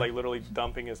 64. like literally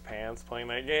dumping his pants playing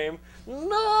that game. No!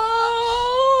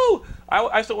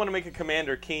 I still want to make a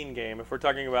Commander Keen game if we're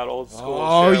talking about old school.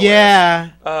 Oh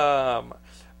shareware. yeah.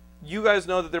 You guys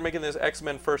know that they're making this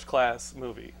X-Men First Class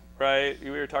movie, right?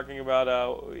 We were talking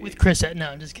about With Chris. No,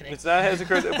 I'm just kidding. It's not as a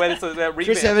Chris, but it's that revamp.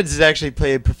 Chris Evans has actually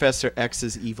played Professor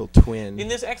X's evil twin. In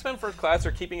this X-Men First Class,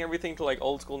 they're keeping everything to like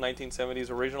old school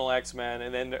 1970s original X-Men,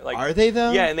 and then they're, like Are they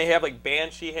though? Yeah, and they have like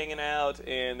Banshee hanging out,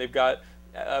 and they've got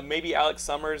maybe Alex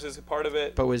Summers is a part of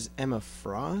it. But was Emma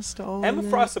Frost all? Emma in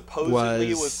Frost it?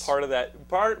 supposedly was part of that.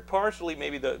 Partially,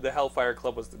 maybe the Hellfire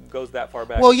Club goes that far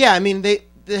back. Well, yeah. I mean,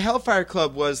 the Hellfire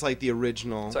Club was like the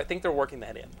original. So I think they're working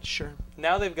that in. Sure.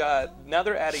 Now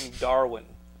they're adding Darwin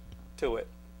to it,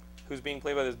 who's being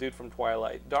played by this dude from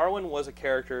Twilight. Darwin was a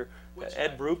character that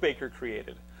Ed Brubaker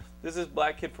created. This is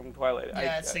black kid from Twilight.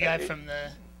 Yeah, it's the guy from the.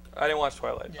 I didn't watch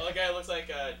Twilight. Oh, the guy looks like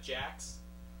Jax.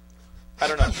 I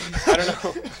don't know.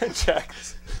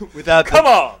 Jax. Without Come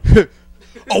on!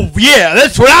 Oh yeah,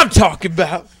 that's what I'm talking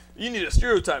about. You need a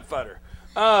stereotype fighter.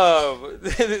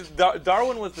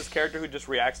 Darwin was this character who just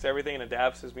reacts to everything and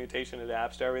adapts. His mutation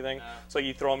adapts to everything. So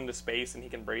you throw him into space and he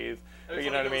can breathe. You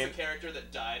know what I mean? A character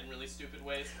that died in really stupid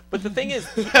ways. But the thing is,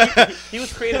 he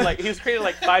was created like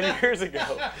 5 years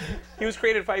ago. He was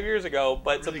created 5 years ago,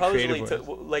 but Really supposedly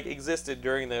creative existed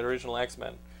during the original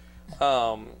X-Men.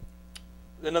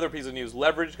 Another piece of news: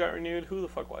 Leverage got renewed. Who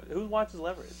watches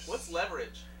Leverage? What's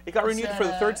Leverage? It got What's renewed that, for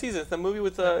the third season. It's the movie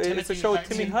with it's a Timothy show with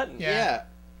Hutton? Timmy Hutton. Yeah. Yeah.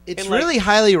 It's And, like- really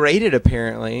highly rated,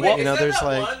 apparently. Wait, you know, is that there's that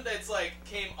like one that's like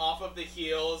came off of the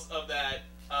heels of that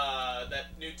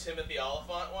new Timothy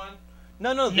Oliphant one.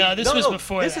 No, this was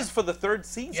before This that. is for the third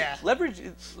season. Yeah. Leverage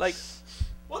is like.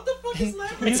 What the fuck is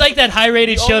Leverage? It's like that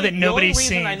high-rated show that The nobody's only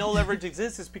reason seen. I know Leverage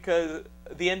exists is because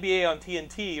the NBA on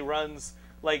TNT runs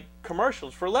like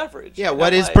commercials for Leverage. Yeah, And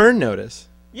what I'm is like- Burn Notice?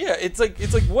 Yeah, it's like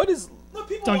what is? No,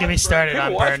 people Don't get me watch started People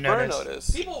on watch Burn Notice.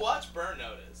 People watch Burn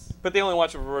Notice. But they only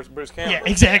watch it for Bruce Campbell.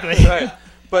 Yeah, exactly. Right.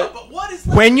 But But what is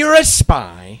When you're a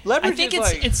spy. Leverage I think is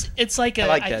like, it's like a I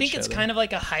like I that think show, it's though. kind of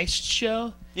like a heist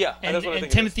show. yeah, And, that's what I and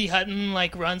think. Timothy Hutton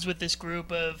like runs with this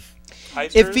group of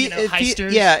Heisters?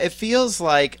 heisters. Yeah, it feels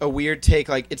like a weird take.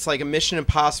 Like it's like a Mission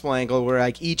Impossible angle where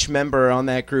like each member on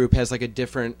that group has like a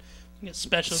different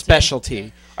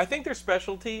specialty. I think their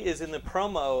specialty is in the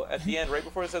promo at the end, right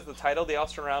before it says the title. They all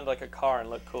surround like a car and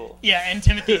look cool. Yeah, and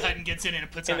Timothy Hutton gets in and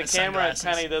puts And on the his camera sunglasses.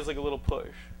 kind of does like a little push.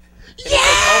 And it's like,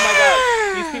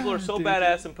 oh my god, these people are so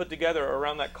badass and put together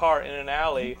around that car in an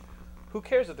alley. Who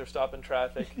cares if they're stopping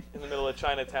traffic in the middle of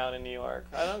Chinatown in New York?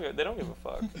 They don't give a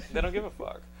fuck. They don't give a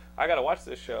fuck. I gotta watch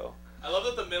this show. I love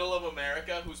that the middle of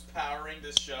America, who's powering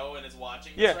this show and is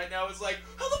watching this Yeah. right now, is like,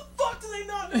 how the fuck do they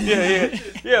not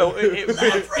know?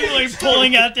 People are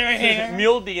pulling out their hair.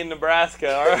 Muledy in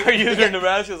Nebraska, our user in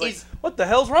Nebraska is like, what the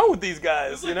hell's wrong with these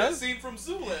guys? It's like You know? that scene from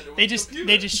Zoolander. with They the just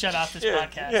computer. shut off this Yeah,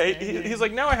 podcast. yeah. He's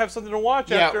like, now I have something to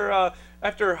watch Yeah.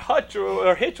 after Hutch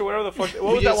or Hitch or whatever the fuck.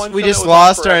 What was that one? We show that just was on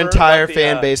lost our forever entire about the,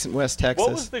 fan base in West Texas.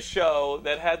 What was the show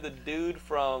that had the dude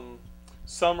from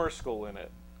Summer School in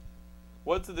it?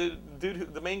 What's the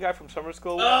dude, the main guy from Summer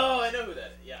School? Oh, I know who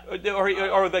that is. Yeah.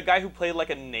 Or the guy who played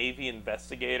like a Navy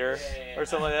investigator Yeah. or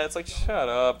something like that. It's like, shut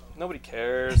up. Nobody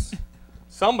cares.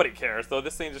 Somebody cares, though.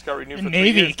 This thing just got renewed The for 3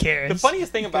 Navy years. cares. The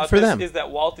funniest thing about for this them. is that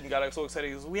Walton got so excited.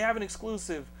 He goes, we have an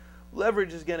exclusive.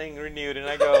 Leverage is getting renewed. And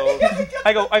I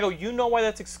go, you know why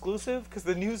that's exclusive? Because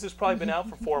the news has probably been out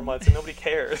for 4 months and nobody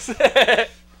cares.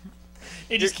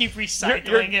 They just keep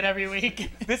recycling it every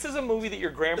week. This is a movie that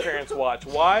your grandparents watch.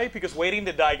 Why? Because waiting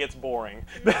to die gets boring.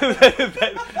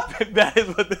 That is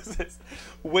what this is.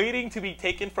 Waiting to be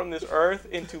taken from this earth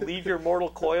and to leave your mortal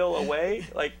coil away,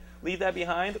 like leave that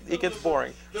behind, it gets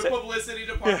boring. The publicity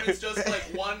department's just like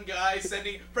one guy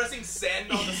pressing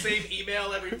send on the same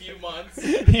email every few months.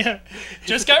 Yeah,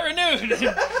 just got renewed.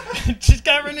 Just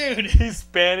got renewed. He's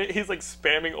like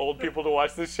spamming old people to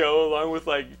watch the show, along with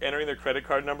like entering their credit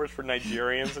card numbers for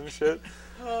Nigerians and shit.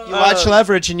 You watch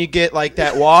Leverage and you get like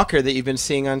that walker that you've been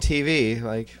seeing on TV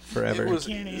like forever. It was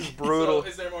brutal. So,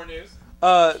 is there more news?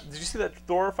 Did you see that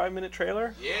Thor 5-minute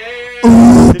trailer? Yeah.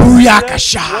 Did you see that?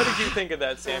 Booyakasha! What did you think of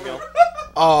that, Samuel?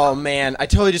 Oh man, I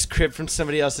totally just cribbed from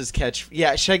somebody else's catch.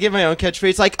 Yeah, should I give my own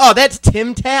catchphrase? Like, oh, that's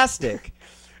Tim-tastic.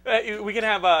 We can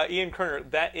have Ian Kerner.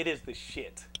 It is the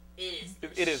shit.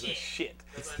 It is the shit.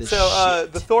 The So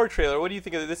shit. the Thor trailer. What do you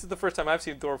think of it? This is the first time I've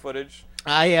seen Thor footage.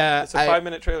 It's a I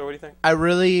 5-minute trailer. What do you think? I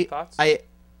really Thoughts?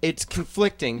 it's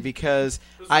conflicting because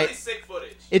It was really sick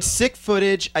footage. it's sick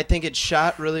footage. I think it's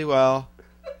shot really well.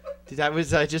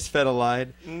 I just fed a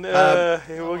line.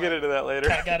 We'll get into that later.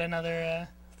 I got another.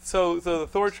 So the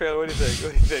Thor trailer. What do you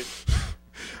think? What do you think?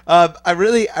 I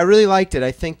really liked it.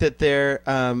 I think that they're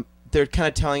kind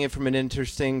of telling it from an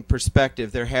interesting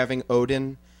perspective. They're having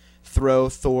Odin throw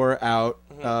Thor out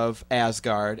of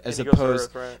Asgard as And he goes to opposed.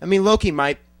 Earth, right. I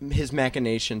mean, his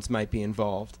machinations might be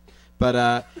involved,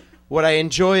 but what I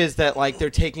enjoy is that like they're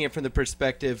taking it from the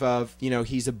perspective of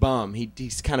he's a bum.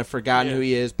 He's kind of forgotten who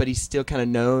he is, but he still kind of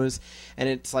knows. And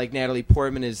it's like Natalie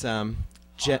Portman is Hot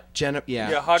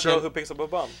girl who picks up a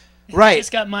bum. right.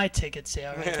 Just got my ticket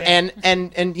sale right there. And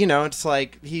it's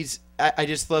like I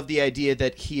just love the idea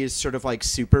that he is sort of like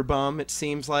super bum, it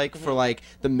seems like, for like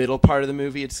the middle part of the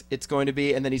movie it's going to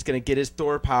be, and then he's going to get his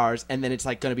Thor powers, and then it's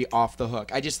like going to be off the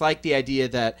hook. I just like the idea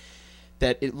that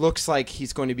it looks like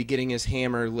he's going to be getting his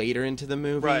hammer later into the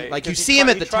movie. Right. Like you 'Cause see him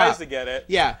at the he tries top. to get it.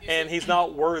 Yeah. And he's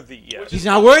not worthy yet. He's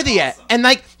not worthy yet. And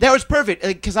like that was perfect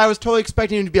because I was totally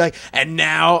expecting him to be like, and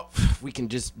now we can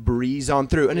just breeze on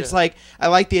through. And it's like I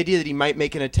like the idea that he might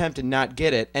make an attempt and not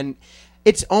get it. And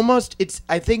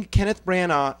I think Kenneth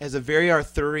Branagh has a very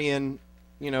Arthurian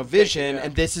vision,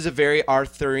 and this is a very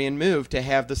Arthurian move to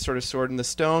have the sort of sword and the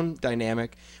stone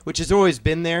dynamic, which has always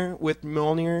been there with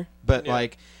Mjolnir, but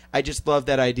like I just love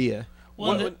that idea.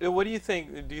 What do you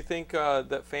think? Do you think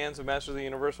that fans of Masters of the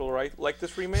Universe will like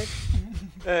this remake?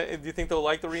 Do you think they'll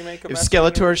like the remake of If Masters of the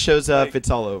Skeletor Universe? shows up, Like, it's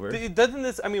all over. Doesn't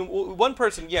this? I mean, one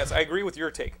person. Yes, I agree with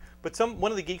your take. But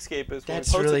one of the Geekscapists when we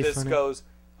That's posted really this funny. goes,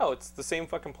 "Oh, it's the same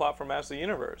fucking plot from Masters of the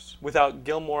Universe without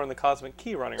Gilmore and the Cosmic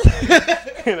Key running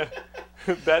around."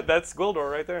 That's Gwildor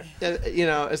right there.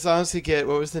 As long as you get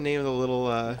what was the name of the little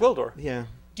Gwildor. Yeah.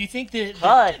 Do you think the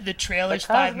Hi. the trailer's The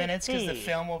 5 Cosmic minutes because the Tea.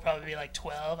 film will probably be like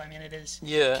 12? I mean, it is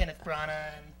Yeah. Kenneth Branagh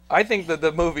and I think that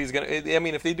the movie's gonna. I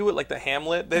mean, if they do it like the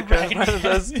Hamlet that Right. Kenneth Branagh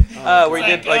does, where he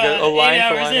did like a 8 line for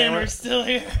hours line in, Hamlet. we're still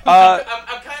here.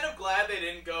 I'm kind of glad they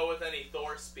didn't go with any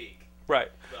Thor speak. Right.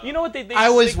 You know what they? I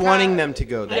was they wanting kinda- them to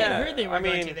go I there. Yeah, heard they were I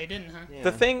going mean, to. They didn't, huh? Yeah.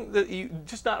 The thing that you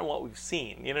just not in what we've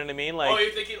seen. You know what I mean? Like, Oh,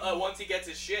 you think once he gets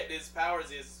his shit, his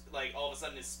powers, his like all of a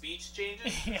sudden his speech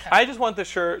changes? Yeah. I just want the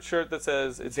shirt that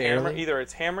says it's Barely. hammer. Either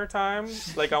it's Hammer time.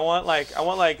 Like I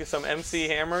want some MC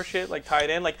Hammer shit like tied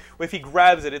in. Like if he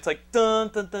grabs it, it's like dun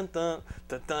dun dun dun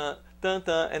dun dun dun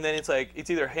dun, and then it's like it's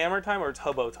either Hammer time or it's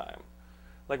Hobo time.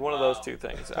 Like one of those two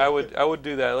things. I would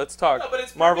do that. Let's talk. No, but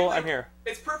it's Marvel, perfectly- I'm here.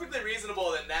 It's perfectly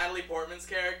reasonable that Natalie Portman's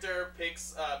character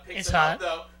picks It's him hot. up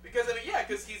though, because I mean, yeah,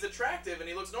 because he's attractive and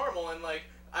he looks normal, and like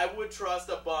I would trust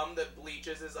a bum that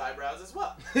bleaches his eyebrows as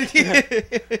well.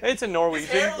 It's a His Norwegian.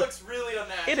 hair looks really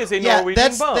unnatural. It is a Yeah,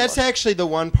 Norwegian bum. that's actually the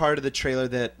one part of the trailer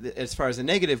that, as far as the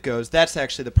negative goes, that's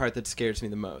actually the part that scares me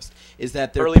the most. Is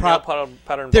that they're early male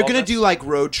pattern. they're gonna do like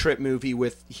road trip movie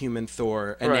with human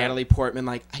Thor and Right. Natalie Portman.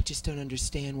 Like, I just don't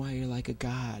understand why you're like a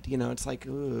god. You know, it's like,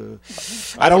 ugh.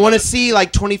 I don't want to see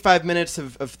like 25 minutes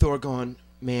of Thor going,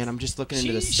 man, I'm just looking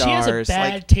into the She stars. has a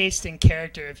bad like, taste in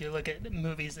character if you look at the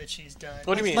movies that she's done.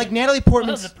 What do you mean? like Natalie Well,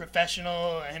 Portman's. The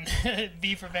Professional and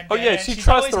V for Vendetta. Oh, yeah, and she she's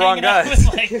trusts always the wrong hanging out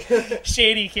guys. with, like,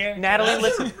 shady characters. Natalie, That's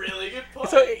listen. a really good point.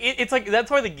 So it's like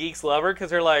that's why the geeks love her because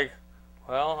they're like,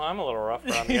 well, I'm a little rough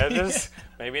around the edges.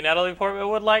 Maybe Natalie Portman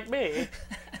would like me.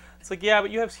 It's like, yeah, but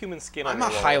you have human skin on I'm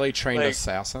a your highly trained Like,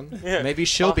 assassin. yeah. Maybe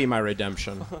she'll be my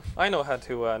redemption. I know how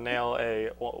to nail a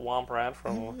womp rat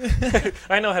from.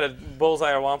 I know how to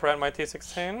bullseye a womp rat in my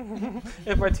T16.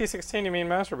 If by T16 you mean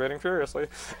masturbating furiously.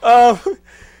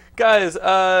 Guys,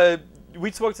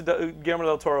 we spoke to Guillermo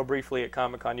del Toro briefly at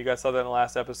Comic-Con. You guys saw that in the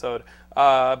last episode.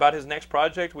 About his next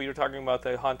project. We were talking about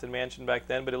the Haunted Mansion back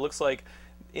then, but it looks like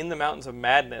In the Mountains of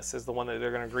Madness is the one that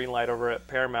they're going to greenlight over at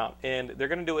Paramount. And they're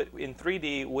going to do it in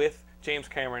 3D with James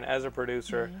Cameron as a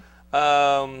producer.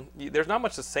 There's not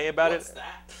much to say about What's it.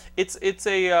 that?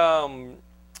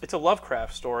 It's a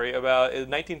Lovecraft story about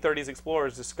 1930s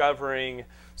explorers discovering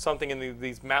something in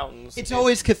these mountains. It's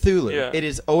always Cthulhu. Yeah. It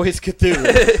is always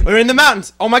Cthulhu. We're in the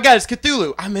mountains. Oh my God, it's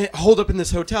Cthulhu. I'm holed up in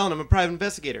this hotel and I'm a private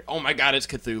investigator. Oh my God, it's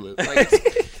Cthulhu.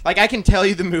 Like I can tell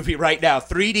you the movie right now.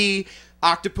 3D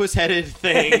octopus-headed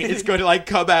thing is going to like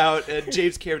come out, and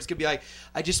James Cameron's going to be like,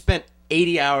 I just spent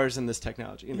 80 hours in this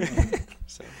technology. You know?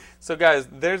 So guys,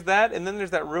 there's that, and then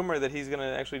there's that rumor that he's going to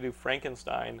actually do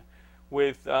Frankenstein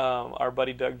with our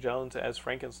buddy Doug Jones as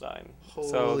Frankenstein. So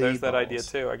Holy there's that idea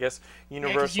balls. too. I guess Yeah,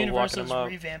 'cause Universal walking Universal's him up.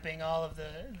 revamping all of the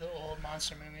old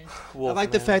monster movies. I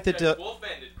like the Wolfman. fact that Wolfman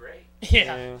did great.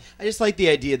 Yeah. Yeah. I just like the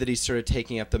idea that he's sort of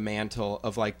taking up the mantle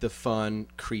of like the fun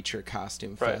creature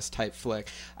costume Right. fest type flick.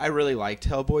 I really liked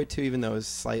Hellboy too, even though it was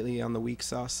slightly on the weak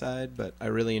sauce side, but I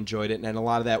really enjoyed it, and a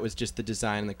lot of that was just the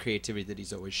design and the creativity that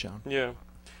he's always shown. Yeah,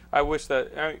 I wish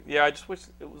that. I just wish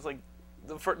it was like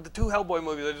the two Hellboy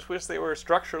movies. I just wish they were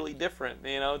structurally different,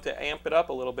 to amp it up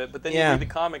a little bit. But then Yeah. you read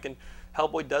the comic, and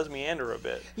Hellboy does meander a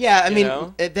bit. Yeah, I You mean,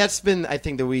 know? that's been, I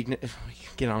think, the weakness. We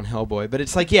can get on Hellboy, but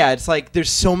it's like, yeah, it's like there's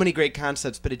so many great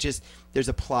concepts, but there's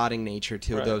a plotting nature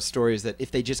to Right. those stories that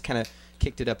if they just kind of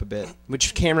kicked it up a bit,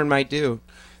 which Cameron might do.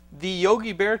 The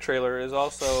Yogi Bear trailer is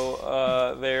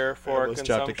also there for I almost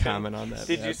dropped a consumption. comment on that.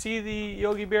 Did yeah. you see the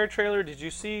Yogi Bear trailer? Did you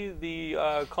see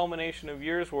the culmination of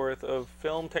years worth of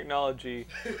film technology,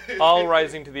 all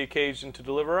rising to the occasion to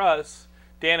deliver us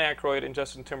Dan Aykroyd and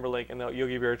Justin Timberlake in the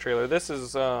Yogi Bear trailer? This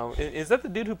is that the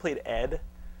dude who played Ed?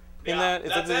 In Yeah, that, is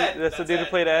that's that Ed. the dude who Ed.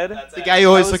 played Ed? That's The Ed. guy who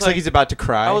always I was looks like like- he's about to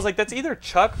cry. I was like, that's either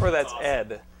Chuck or that's awesome.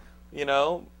 Ed.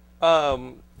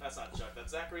 That's not Chuck.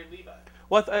 That's Zachary Levi.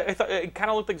 Well, I thought it kind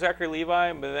of looked like Zachary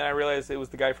Levi, but then I realized it was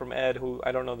the guy from Ed, who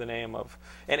I don't know the name of,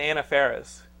 and Anna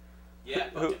Faris. Yeah,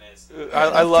 it fucking is.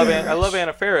 I love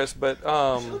Anna Faris, but She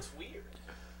looks weird.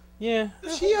 yeah.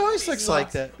 she always looks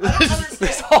like that. I don't understand.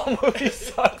 This whole movie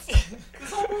sucks.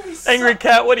 This whole movie sucks. Angry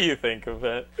Cat, what do you think of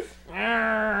it?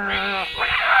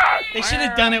 They should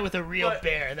have done it with a real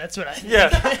bear. That's what I think.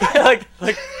 Yeah,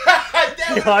 like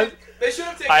That they should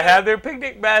have taken. I have their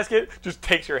picnic basket. Just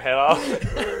takes your head off.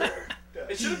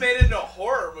 They should have made it into a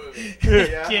horror movie.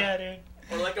 Yeah, dude.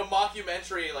 Or like a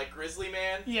mockumentary, like Grizzly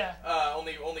Man. Yeah.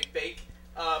 Only fake.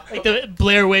 Like the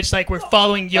Blair Witch, like we're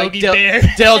following Yogi Like Bear.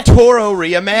 Del Toro Want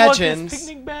this reimagines.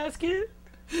 picnic basket?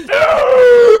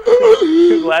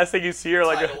 Last thing you see are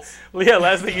Titles.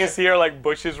 last thing you see are like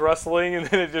bushes rustling, and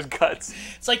then it just cuts.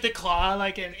 It's like the claw,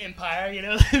 like an Empire, you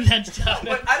know? That's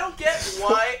But I don't get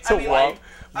why. It's a womp.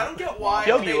 I don't get why.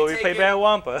 Yogi, they will we take play it- Bad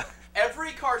Wampa?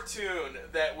 every cartoon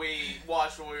that we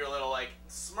watched when we were little, like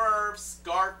Smurfs,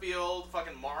 Garfield,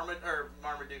 fucking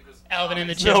Marmaduke was Alvin and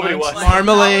the Nobody Chipmunks. was.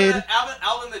 Marmalade.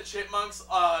 Alvin the Chipmunks,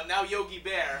 now Yogi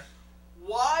Bear.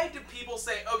 Why do people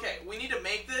say, okay, we need to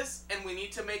make this, and we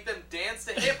need to make them dance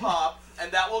to hip-hop,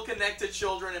 and that will connect to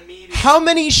children immediately? How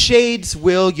many shades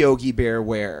will Yogi Bear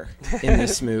wear in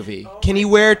this movie? Can he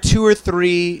wear 2 or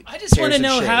 3 I just want pairs to of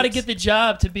know how to shades? get the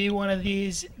job to be one of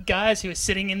these guys who is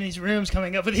sitting in these rooms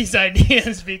coming up with these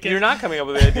ideas. Because You're not coming up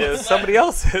with the ideas. Somebody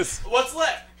else is. What's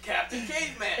left? Captain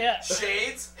Caveman. Yeah.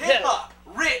 Shades, hip-hop,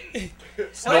 written.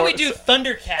 Why don't we do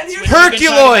Thundercats? here's- which we've been talking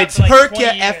about Herculoids! for like 20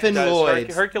 years? Effin' Guys,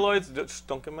 Lloyds. Herculoids, just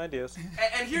don't give them ideas.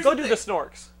 And here's Go the do thing. the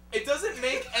Snorks. It doesn't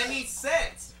make any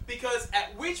sense, because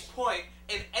at which point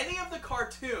in any of the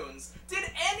cartoons did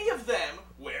any of them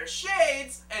wear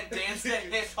shades and dance to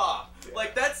hip-hop?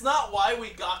 Like, that's not why we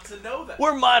got to know that.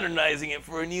 We're modernizing it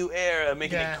for a new era,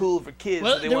 making Yeah. it cool for kids.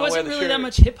 Well, so they there wanna wear wasn't the really shirt. that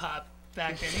much hip hop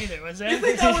back then either, was there? You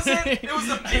think that was it? It was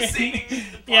the missing part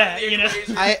Yeah, of the you know.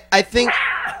 equation.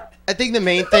 I think the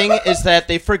main thing is that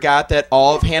they forgot that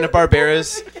all of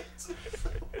Hanna-Barbera's...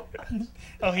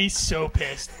 Oh, he's so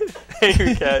pissed.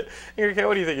 Angry Cat. Angry Cat,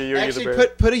 what do you think of Yogi the Actually, Bear?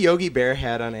 put a Yogi Bear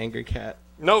hat on Angry Cat.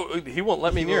 No, he won't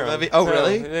let me He near won't him. let me- oh, No,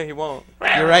 really? Yeah, he won't.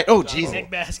 You're right. Oh, jeez.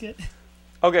 Nick Basket.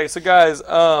 Okay, so guys,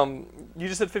 you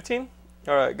just said 15?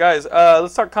 All right, guys,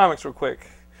 let's talk comics real quick.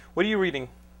 What are you reading?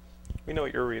 We know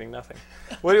what you're reading. Nothing.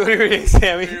 What are you reading,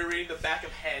 Sammy? We were reading the back of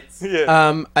heads.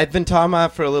 Yeah. I've been talking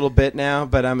about it for a little bit now,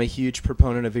 but I'm a huge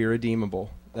proponent of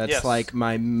Irredeemable. That's Yes. like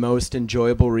my most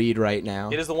enjoyable read right now.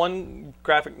 It is the one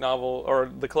graphic novel,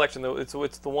 or the collection, though. It's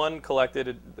the one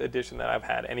collected edition that I've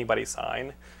had anybody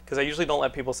sign, because I usually don't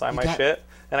let people sign my got- shit,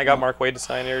 and I got Mark Waid to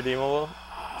sign Irredeemable.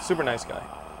 Super nice guy.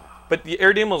 But the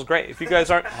Irredeemable is great. If you guys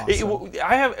aren't,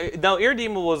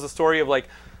 Irredeemable is the story of like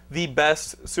the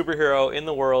best superhero in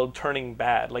the world turning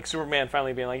bad. Like Superman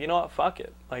finally being like, you know what, fuck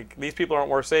it. Like these people aren't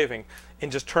worth saving, and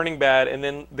just turning bad. And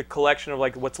then the collection of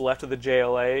like what's left of the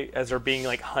JLA as they're being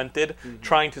like hunted,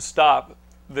 trying to stop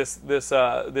this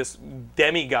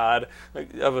demigod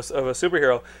of a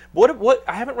superhero. What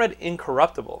I haven't read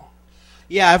Incorruptible.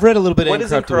 Yeah, I've read a little bit What of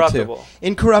is Incorruptible too.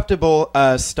 Incorruptible?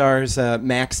 Incorruptible stars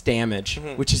Max Damage,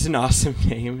 which is an awesome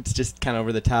name. It's just kind of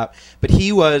over the top. But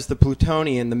he was the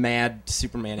Plutonian, the mad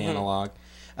Superman analog.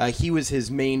 He was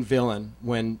his main villain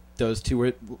when those two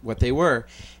were what they were.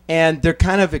 And they're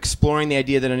kind of exploring the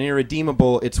idea that in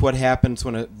Irredeemable, it's what happens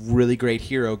when a really great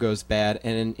hero goes bad.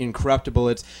 And in Incorruptible,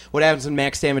 it's what happens when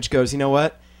Max Damage goes, you know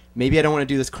what? Maybe I don't want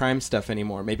to do this crime stuff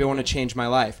anymore. Maybe I want to change my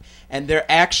life. And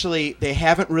they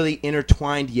haven't really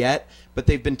intertwined yet, but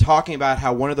they've been talking about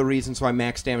how one of the reasons why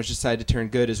Max Damage decided to turn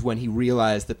good is when he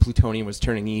realized that Plutonian was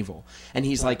turning evil. And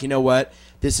he's like, you know what?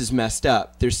 This is messed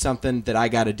up. There's something that I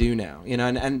got to do now. You know,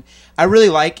 and I really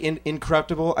like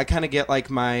Incorruptible. I kind of get like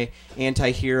my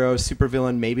anti-hero,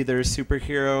 supervillain, maybe they're a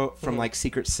superhero from like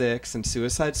Secret Six and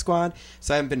Suicide Squad.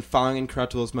 So I haven't been following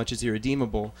Incorruptible as much as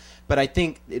Irredeemable. But I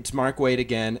think it's Mark Waid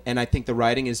again, and I think the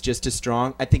writing is just as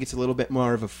strong. I think it's a little bit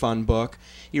more of a fun book.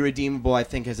 Irredeemable, I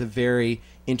think, has a very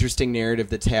interesting narrative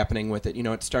that's happening with it. You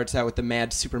know, it starts out with the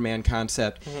mad Superman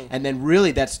concept, and then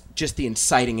really that's just the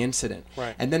inciting incident.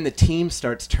 Right. And then the team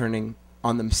starts turning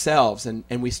on themselves, and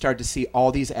we start to see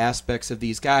all these aspects of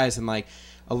these guys and like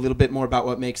a little bit more about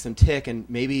what makes them tick, and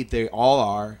maybe they all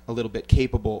are a little bit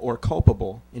capable or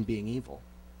culpable in being evil.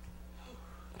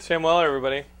 Sam Weller,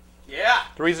 everybody. Yeah.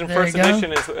 The reason There First you go.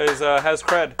 Edition has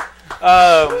cred.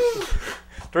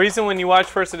 The reason when you watch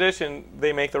First Edition,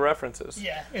 they make the references.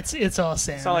 Yeah, it's all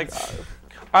Sam. It's not like,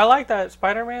 I like that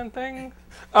Spider-Man thing.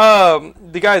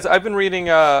 The guys, I've been reading,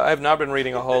 I have not been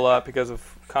reading a whole lot because of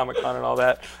Comic-Con and all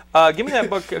that. Give me that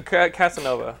book,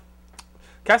 Casanova.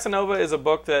 Casanova is a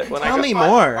book that when Tell I me go,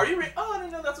 more. Are you oh, I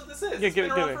didn't know that's what this is. Yeah, It's give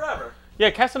been it- give around it. forever. Yeah,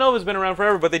 Casanova's been around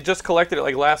forever, but they just collected it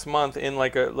like last month in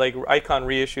like Icon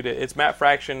reissued it. It's Matt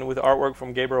Fraction with artwork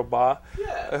from Gabriel Ba.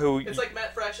 Yeah. Who- It's like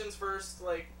Matt Fraction's first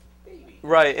baby.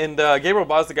 Right, and Gabriel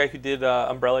Ba's the guy who did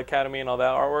Umbrella Academy and all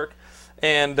that artwork,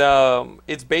 and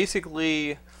it's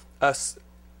basically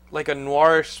like a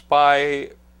noir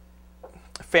spy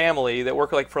family that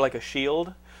work like for like a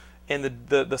shield, and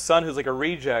the son who's like a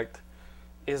reject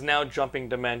is now jumping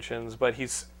dimensions, but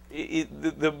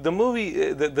the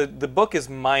movie the book is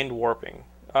mind warping.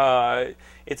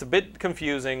 It's a bit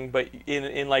confusing, but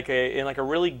in like a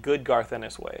really good Garth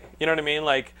Ennis way. You know what I mean?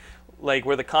 Like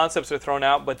where the concepts are thrown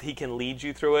out, but he can lead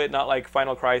you through it. Not like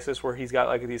Final Crisis, where he's got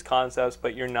like these concepts,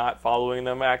 but you're not following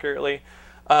them accurately.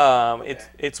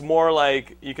 It's more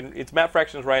like it's Matt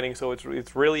Fraction's writing, so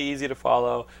it's really easy to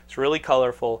follow. It's really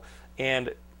colorful,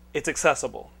 and it's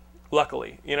accessible.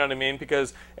 Luckily, you know what I mean?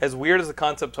 Because as weird as the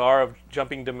concepts are of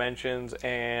jumping dimensions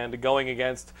and going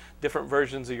against different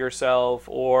versions of yourself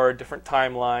or different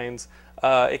timelines,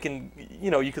 it can,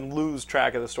 you can lose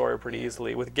track of the story pretty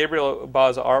easily. With Gabriel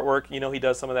Ba's artwork, he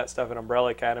does some of that stuff in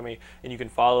Umbrella Academy, and you can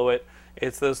follow it.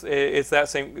 It's that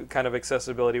same kind of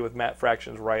accessibility with Matt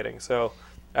Fraction's writing. So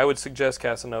I would suggest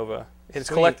Casanova. It's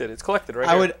collected. It's collected right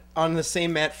here. On the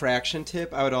same Matt Fraction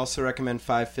tip, I would also recommend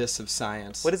 5 Fists of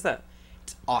Science. What is that?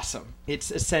 It's awesome.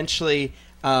 It's essentially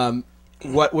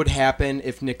what would happen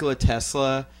if Nikola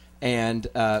Tesla and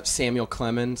Samuel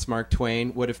Clemens, Mark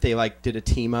Twain, what if they did a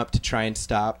team up to try and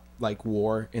stop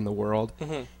war in the world?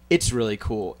 Mm-hmm. It's really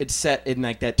cool. It's set in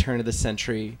that turn of the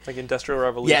century, like Industrial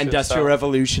Revolution. Yeah, Industrial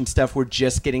Revolution stuff. We're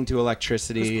just getting to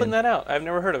electricity. Who's putting that out? I've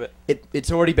never heard of it.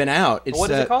 It's already been out. It's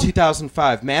what is it called?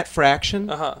 2005. Matt Fraction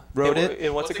wrote it.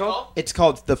 And what's it called? It's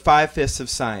called The 5 Fists of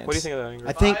Science. What do you think of that, Ingrid?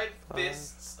 I think 5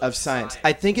 Fists of Science.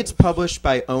 I think it's published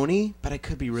by Oni, but I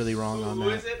could be really wrong on that.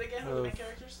 Who is it again? Who are the main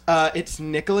characters? It's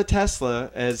Nikola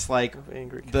Tesla as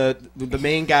the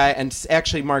main guy, and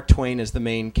actually Mark Twain is the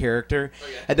main character.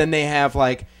 Okay. And then they have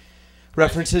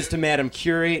references to Madame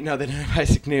Curie. No, they don't have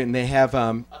Isaac Newton. They have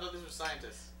I thought these were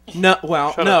scientists. no.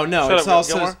 Well, Shut no, up. no. Shut it's up,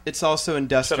 also Gilmore. it's also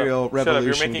Industrial Shut up.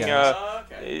 Revolution. You're making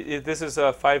guys. this is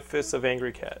 5 Fists of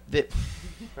Angry Cat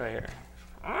right here.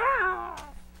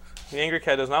 The Angry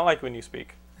Cat does not like when you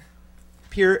speak.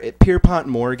 Pierpont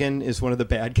Morgan is one of the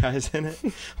bad guys in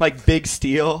it. Big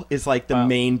Steel is the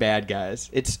main bad guys.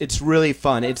 It's really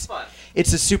fun. That's fun.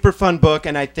 It's a super fun book,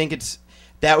 and I think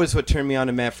that was what turned me on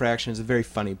to Matt Fraction. It's a very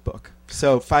funny book.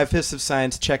 So 5 Fists of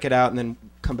Science, check it out, and then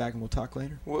come back and we'll talk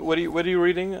later. What are you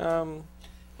reading?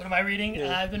 What am I reading?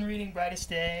 Yeah. I've been reading Brightest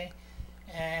Day,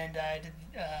 and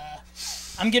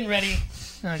I'm getting ready.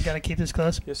 I gotta keep this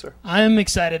close. Yes, sir. I'm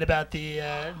excited about the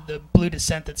Blue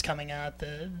Descent that's coming out.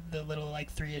 The little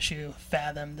 3-issue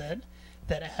Fathom that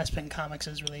Aspen Comics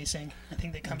is releasing. I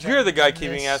think that comes. You're the guy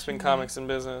keeping Aspen Comics in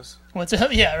business. What's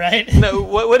up? Yeah, right. No,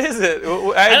 what is it?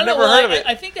 I've never heard of it.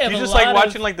 I think they have you a just lot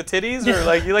watching the titties,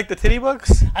 or you like the titty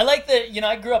books? I like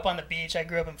I grew up on the beach. I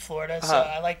grew up in Florida, so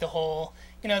I like the whole.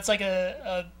 It's like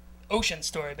a ocean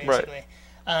story basically.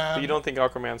 Right. But you don't think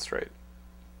Aquaman's straight?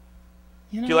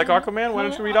 Do you like Aquaman? Why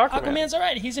don't you read Aquaman? Aquaman's all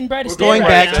right. He's in Brightest Day. Going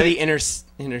back right to now. the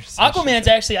intersection. Aquaman's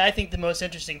actually, I think, the most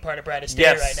interesting part of Brightest Day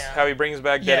right now. How he brings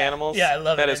back dead animals. Yeah, I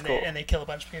love it. That is cool. And they kill a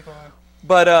bunch of people.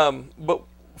 But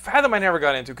Fathom I never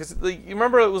got into because you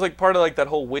remember it was part of that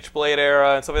whole Witchblade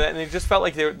era and stuff like that, and it just felt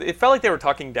like they were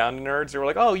talking down to nerds. They were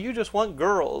like, "Oh, you just want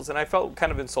girls," and I felt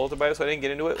kind of insulted by it, so I didn't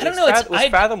get into it. I don't know. Was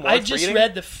Fathom worth I just reading?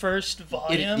 read the first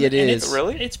volume. It is.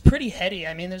 Really? It's pretty heady.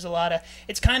 I mean, there's a lot of.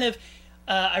 It's kind of.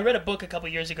 I read a book a couple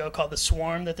years ago called The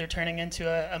Swarm that they're turning into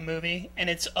a movie, and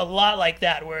it's a lot like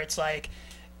that, where it's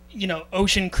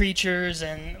ocean creatures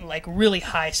and really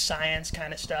high science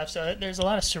kind of stuff. So there's a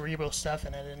lot of cerebral stuff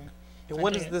in it. And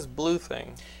what is this blue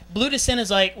thing? Blue Descent is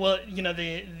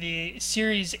the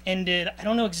series ended. I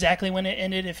don't know exactly when it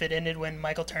ended, if it ended when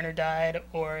Michael Turner died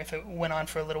or if it went on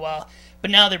for a little while.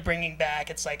 But now they're bringing back,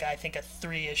 it's I think a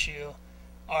 3-issue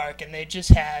arc, and they just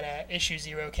had issue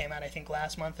 0 came out I think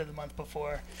last month or the month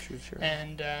before. Sure.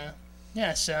 And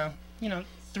so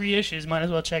 3 issues, might as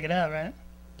well check it out, right?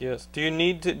 Yes. Do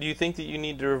you think that you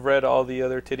need to have read all the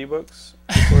other titty books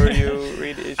before you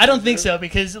read issue I don't think 0? so,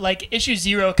 because issue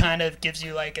 0 kind of gives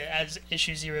you as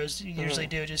issue 0s usually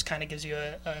do, just kind of gives you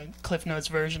a Cliff Notes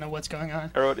version of what's going on.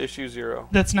 I wrote issue 0.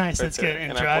 That's nice. Right That's there. good.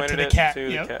 And I draw it pointed to the cat.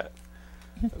 To Yep. the cat.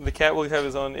 The cat will have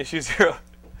his own issue 0.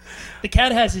 The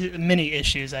cat has many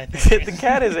issues, I think. The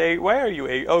cat is a. Why are you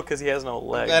a? Oh, because he has no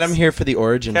legs. Glad I'm here for the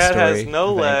origin Cat story. has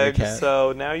no of Angry legs, Cat.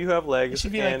 so now you have It legs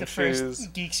should be and the shoes.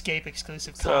 first Geekscape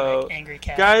exclusive So, comic, Angry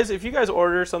Cat. Guys, if you guys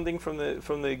order something from the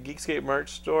Geekscape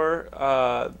merch store,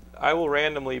 I will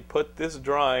randomly put this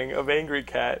drawing of Angry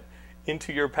Cat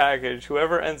into your package.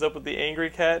 Whoever ends up with the Angry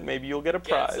Cat, maybe you'll get a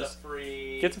prize.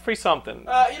 Gets a free something.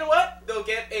 You know what? They'll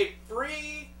get a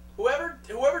free.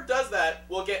 Whoever does that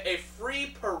will get a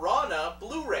free Piranha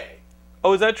Blu-ray.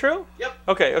 Oh, is that true? Yep.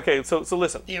 Okay. So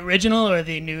listen. The original or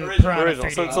the new Original. Piranha Original.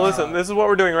 3D? So listen. This is what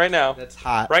we're doing right now. That's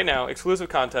hot. Right now, exclusive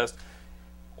contest.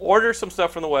 Order some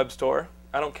stuff from the web store.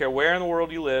 I don't care where in the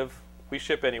world you live. We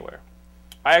ship anywhere.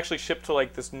 I actually shipped to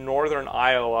this northern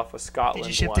isle off of Scotland. Did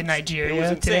you ship once. to Nigeria It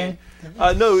was insane.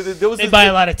 today? No, there was. They buy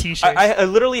a lot of T-shirts. I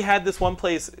literally had this one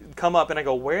place come up, and I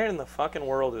go, "Where in the fucking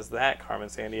world is that, Carmen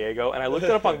Sandiego?" And I looked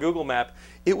it up on Google Map.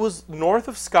 It was north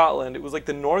of Scotland. It was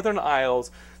the Northern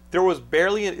Isles. There was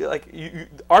barely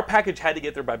our package had to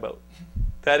get there by boat.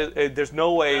 That is, there's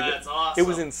no way. That's It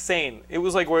was awesome. insane. It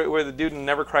was like where the dude in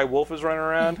Never Cry Wolf was running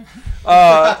around.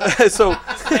 So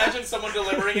Imagine someone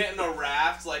delivering it in a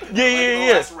raft, like Yeah.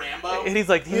 the last Rambo. and he's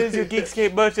like, "Here's your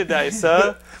Geekscape merchandise,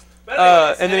 sir." But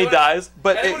anyways, And then he anyone- dies.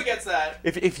 But anyone who gets that,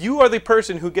 if you are the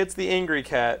person who gets the Angry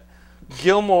Cat,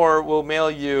 Gilmore will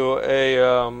mail you a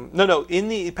in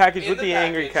the package In with the the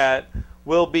Angry package. Cat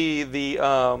will be the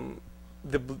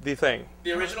thing.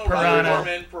 the original Piranha. Roger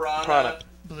Corman Piranha.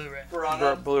 Blu-ray.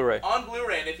 Piranha Blu-ray. on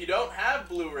Blu-ray. And if you don't have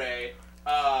Blu-ray,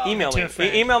 Email To me. a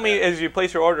friend. Email me as you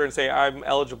place your order and say I'm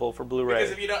eligible for Blu-ray.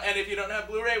 because if you don't have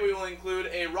Blu-ray, we will include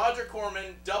a Roger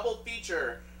Corman double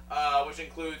feature, which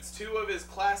includes 2 of his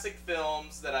classic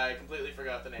films that I completely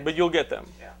forgot the name. But you'll get them.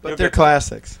 Yeah. But You'll they're get them.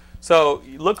 classics. So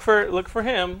look for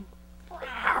him,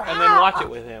 and then watch it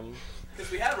with him.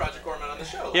 Because we had Roger Corman on the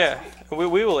show last Yeah, week. we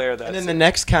will air that. And then the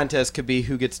next contest could be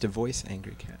who gets to voice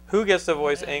Angry Cat. Who gets to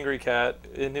voice Angry Cat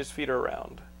and his feet are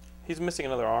round? He's missing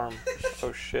another arm.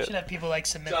 Oh shit. Should have people like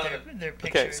submit their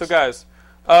pictures. Okay, so guys,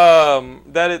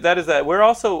 that is that. We're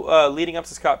also leading up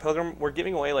to Scott Pilgrim. We're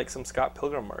giving away like some Scott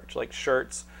Pilgrim merch, like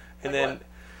shirts, and Like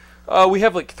then we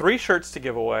have like 3 shirts to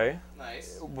give away.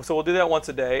 Nice. So we'll do that once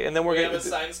a day, and then we're We gonna have a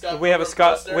signed Scott we have a Pilgrim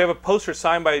Scott poster. we have a poster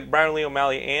signed by Brian Lee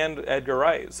O'Malley and Edgar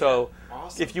Wright. So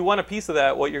if you want a piece of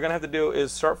that, what you're gonna have to do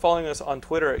is start following us on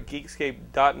Twitter at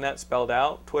geekscape.net spelled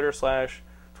out,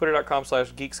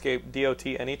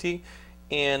 twitter.com/geekscape.dotnet,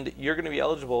 and you're gonna be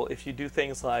eligible if you do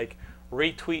things like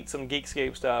retweet some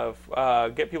Geekscape stuff,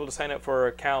 get people to sign up for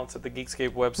accounts at the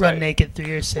Geekscape website. Run naked through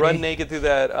your city. Run naked through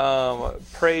that.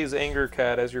 Praise Anger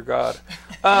Cat as your god.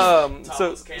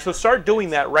 So start doing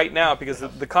that right now because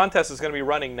the contest is going to be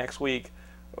running next week,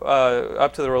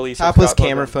 up to the release. of Topless Scott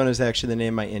Camera Pilgrim. Phone is actually the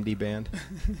name of my indie band.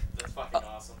 That's fucking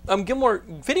awesome. Gilmore,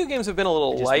 video games have been a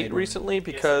little just light made one. recently Yes,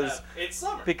 because it's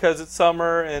summer. it's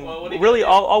summer and Well, what are you really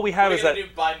gonna do? all we have What is are that. you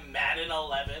gonna do, buy Madden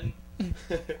 11?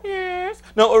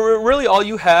 No, really, all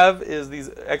you have is these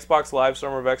Xbox Live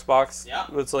Summer of Xbox. Yeah.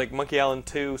 It's like Monkey Island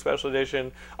 2 Special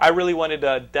Edition. I really wanted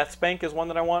Deathspank is one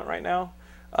that I want right now.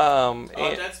 Oh, And-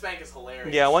 Dead Spank is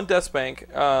hilarious. yeah, I want Deathspank.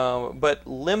 But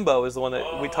Limbo is the one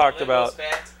that we talked Limbo's about.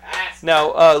 Fantastic.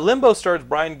 Now, Limbo stars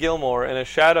Brian Gilmore in a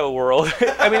shadow world.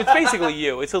 I mean, it's basically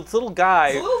you. It's a little guy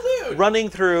It's a little dude. running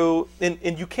through,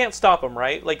 and you can't stop him,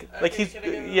 right? Like he's. can I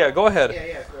get Yeah, go ahead. go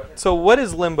ahead. So, what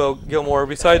is Limbo, Gilmore?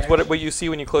 Besides what you see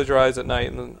when you close your eyes at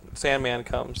night and the Sandman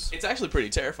comes. It's actually pretty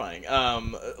terrifying.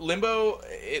 Limbo,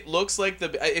 it looks like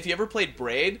if you ever played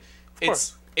Braid,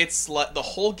 course. it's like the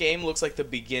whole game looks like the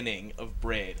beginning of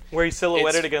Braid. Where he's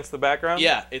silhouetted It's- against the background.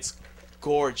 Yeah, it's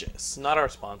gorgeous. It's not our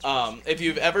sponsor. If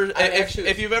you've ever actually-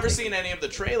 if you've ever seen any of the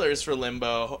trailers for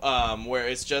Limbo, where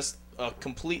it's just a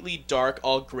completely dark,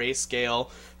 all grayscale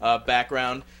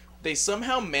background, they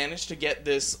somehow managed to get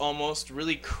this almost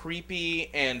really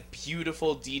creepy and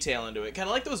beautiful detail into it. Kind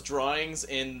of like those drawings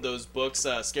in those books,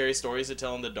 Scary Stories to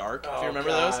Tell in the Dark, if you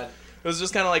remember those. It was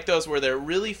just kind of like those where they're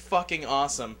really fucking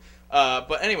awesome.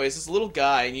 But anyways, this little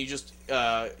guy, and you just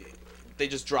they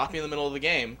just drop you in the middle of the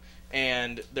game,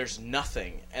 and there's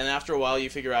nothing. And after a while, you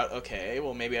figure out, okay,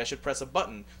 well, maybe I should press a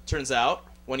button. Turns out,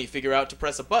 when you figure out to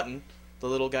press a button, the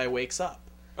little guy wakes up.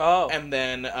 oh. And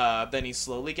then he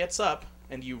slowly gets up,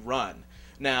 and you run.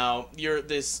 Now, you're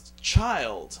this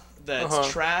child that's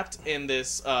trapped in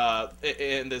this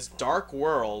dark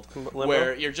world Limbo?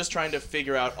 where you're just trying to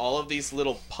figure out all of these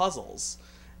little puzzles.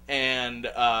 And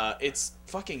it's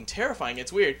fucking terrifying.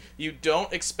 It's weird. You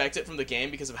don't expect it from the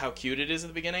game because of how cute it is at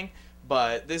the beginning.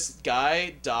 But this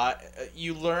guy,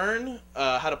 you learn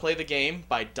how to play the game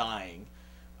by dying.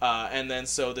 And then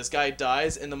so this guy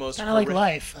dies in the most Kind of like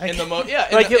life. in the most yeah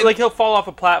in like the- in- he'll fall off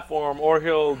a platform or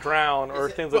he'll drown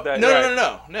or things like that. No,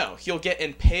 right. no. He'll get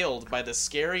impaled by the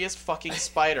scariest fucking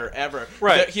spider ever.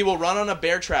 Right. He will run on a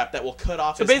bear trap that will cut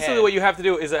off So his basically, head. what you have to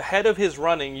do is ahead of his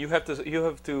running, you have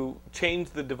to change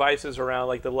the devices around,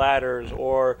 like the ladders,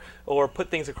 or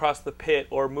put things across the pit,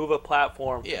 or move a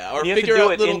platform. Yeah, or and you have figure to do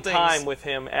out it little in things. time with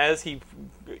him as he,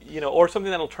 or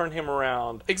something that'll turn him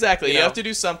around. Exactly. You You know? have to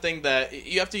do something that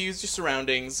you have to use your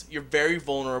surroundings. You're very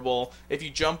vulnerable. If you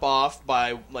jump off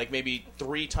by like maybe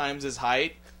 3 times his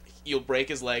height, you'll break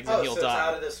his legs and he'll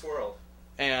die. this world.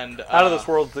 And Out of this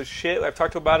world, the shit. I've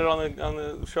talked about it on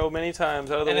the show many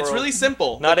times. Out of the and world. it's really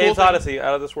simple. not The cool Abe's thing- Odyssey.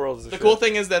 Out of this world is the The shit. cool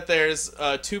thing is that there's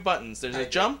 2 buttons. There's a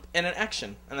jump and an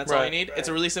action, and that's all you Right. need. It's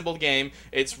a really simple game.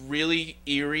 It's really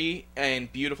eerie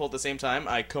and beautiful at the same time.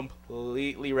 I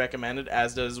completely recommend it,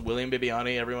 as does William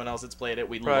Bibiani. Everyone else that's played it,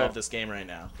 we Right. love this game right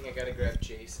now. I think I gotta grab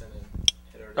Jason and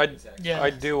hit our Yeah. I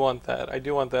do want that.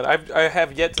 I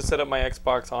have yet to set up my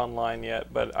Xbox online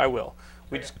yet, but I will.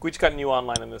 We just got new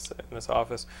online in this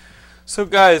office. So,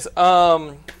 guys,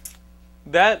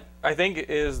 that, I think,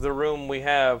 is the room we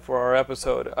have for our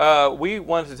episode. We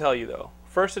wanted to tell you, though,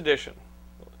 First Edition.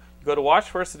 Go to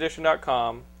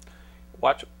watchfirstedition.com.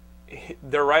 Watch.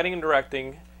 They're writing and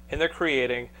directing, and they're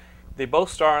creating. They both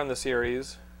star in the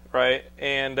series, right?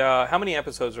 And how many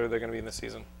episodes are there going to be in this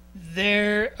season?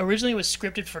 There originally was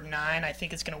scripted for 9. I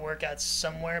think it's going to work out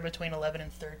somewhere between 11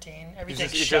 and 13.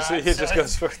 Everything's shot. It just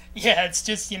goes for... Yeah, it's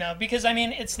just, because, I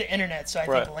mean, it's the internet, so I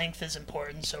Right. think length is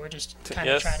important, so we're just kind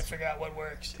of trying to figure out what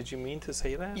works. Did you mean to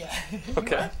say that? Yeah.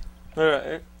 Okay. All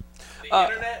right. The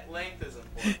internet length is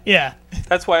important. Yeah.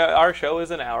 That's why our show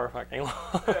is an hour fucking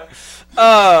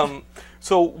long.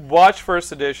 So watch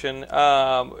First Edition.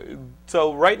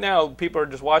 So right now people are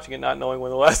just watching it, not knowing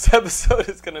when the last episode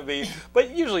is going to be.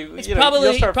 But usually, It's you'll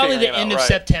probably start the figuring it end out, of right.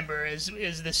 September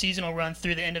is the seasonal run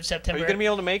through the end of Are September. you going to be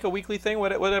able to make a weekly thing?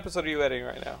 What episode are you editing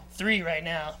right now? 3 right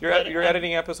now. You're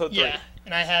editing episode 3. Yeah,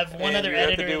 and I have one And other you have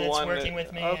to editor do that's one working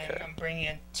with me, okay. and I'm bringing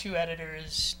in 2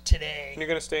 editors today. And you're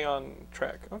going to stay on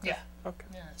track. Okay. Yeah. Okay.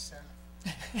 Yeah, so.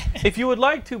 If you would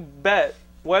like to bet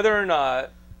whether or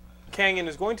not Kangen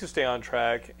is going to stay on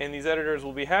track, and these editors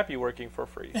will be happy working for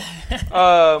free.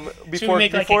 Before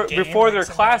make, like, a game before or their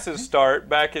something? classes start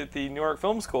back at the New York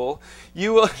Film School,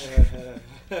 you will.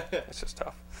 It's just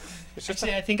tough. It's just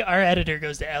Actually, I think our editor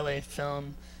goes to LA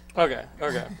Film. Okay. We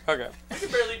can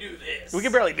barely do this. We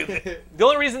can barely do it. The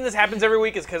only reason this happens every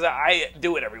week is because I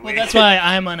do it every week. Well, that's why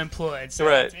I'm unemployed. So,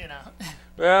 Right.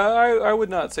 I would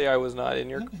not say I was not in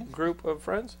your group of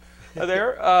friends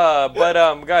there. But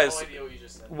guys, No idea what you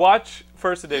just said. watch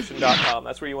firstedition.com.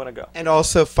 That's where you want to go. And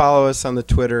also follow us on the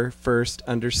Twitter,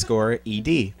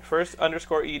 first_ED.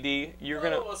 First_ED. You're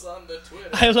going to. Follow us on the Twitter.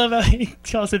 I love how he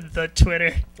calls it the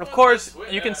Twitter. Of course,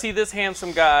 Twitter. you can see this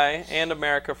handsome guy and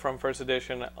America from First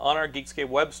Edition on our Geekscape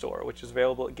web store, which is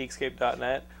available at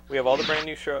geekscape.net. We have all the brand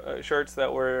new shirts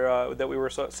that we were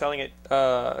selling at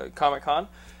Comic-Con.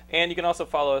 And you can also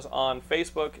follow us on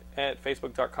Facebook at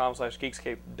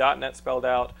facebook.com/geekscape.net spelled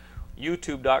out,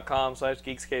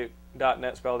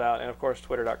 youtube.com/geekscape.net spelled out, and of course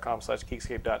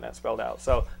twitter.com/geekscape.net spelled out.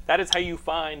 So that is how you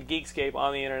find Geekscape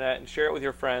on the internet and share it with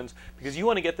your friends, because you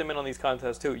want to get them in on these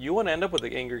contests too. You want to end up with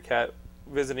the Angry Cat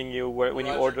visiting you when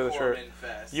you order the shirt.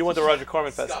 Fest. You want the Roger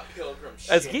Corman Fest. Scott Pilgrim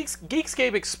As shit.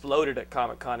 Geekscape exploded at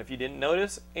Comic-Con, if you didn't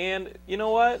notice. And you know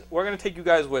what? We're going to take you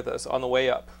guys with us on the way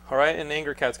up. All right? And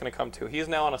Angry Cat's going to come too. He's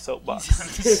now on a soapbox.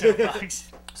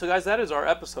 Soapbox. So, guys, that is our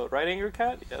episode. Right, Angry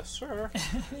Cat? Yes, sir.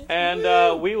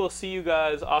 And we will see you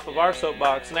guys off of our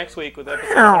soapbox next week with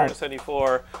episode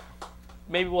 174.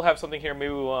 Maybe we'll have something here.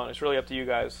 Maybe we won't. It's really up to you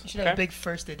guys. You should have a big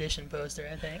First Edition poster,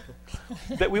 I think.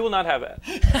 That we will not have that.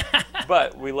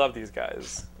 But we love these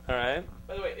guys. All right?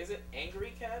 By the way, is it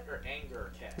Angry Cat or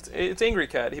Anger Cat? It's Angry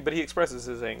Cat, but he expresses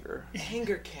his anger.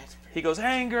 Anger Cat. He goes,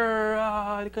 anger,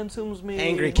 it consumes me.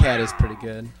 Angry Cat is pretty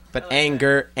good. But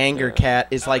Anger Cat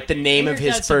is like the name of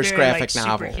his That's first very, graphic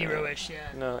novel. Superhero-ish, yeah.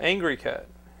 No, Angry Cat.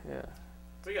 Yeah.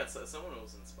 We got someone who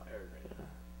was inspired right now.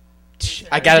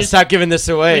 I gotta stop giving this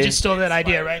away. We just stole that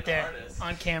idea right there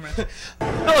on camera.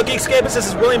 Hello, Geekscapists. This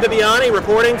is William Bibiani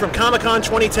reporting from Comic-Con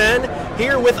 2010,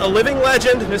 here with a living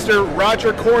legend, Mr.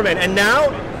 Roger Corman, and now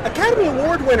Academy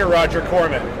Award winner Roger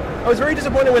Corman. I was very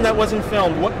disappointed when that wasn't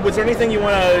filmed. Was there anything you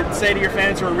want to say to your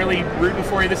fans who are really rooting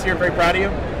for you this year? Very proud of you.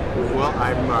 Well,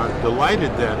 I'm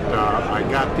delighted that I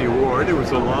got the award. It was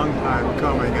a long time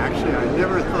coming. Actually, I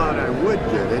never thought I would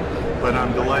get it, but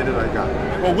I'm delighted I got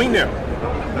it. Well, we knew.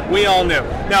 We all knew.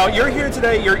 Now, you're here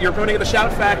today, you're promoting at the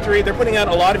Shout Factory. They're putting out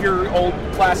a lot of your old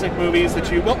classic movies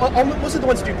that you, well, most of the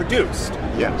ones that you produced.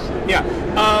 Yes. Yeah.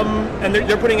 And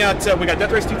they're putting out, we got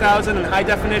Death Race 2000 in high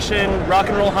definition, Rock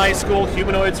and Roll High School,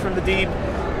 Humanoids from the Deep,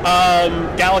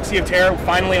 Galaxy of Terror,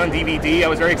 finally on DVD. I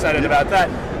was very excited about that.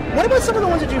 What about some of the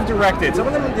ones that you've directed? Some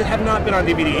of them that have not been on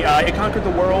DVD. It Conquered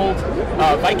the World,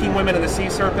 Viking Women and the Sea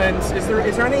Serpents. Is there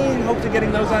any hope to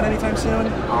getting those out anytime soon?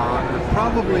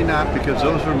 Probably not, because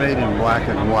those were made in black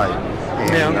and white.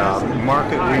 And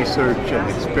market research and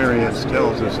experience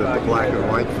tells us that the black and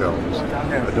white films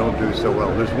don't do so well.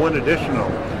 There's one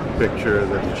additional picture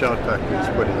that the Shout Factory is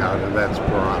putting out, and that's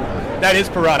Piranha. That is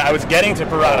Piranha. I was getting to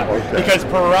Piranha. Okay. Because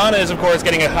Piranha is, of course,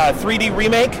 getting a 3D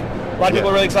remake. A lot of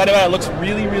people are really excited about it. It looks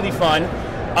really, really fun.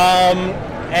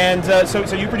 So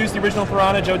you produced the original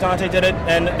Piranha. Joe Dante did it,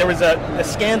 and there was a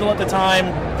scandal at the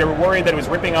time. They were worried that it was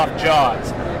ripping off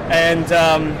Jaws. And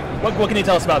what can you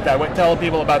tell us about that? Tell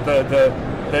people about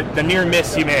the near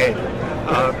miss you made.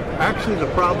 Actually, the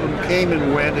problem came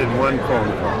and went in one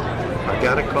phone call. I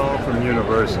got a call from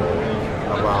Universal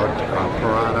about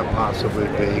Piranha possibly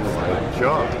being like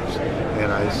Jaws,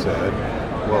 and I said,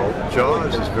 Well,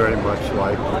 Jaws is very much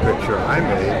like the picture I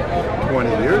made 20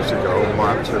 years ago,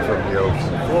 Monster from the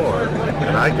Ocean Floor.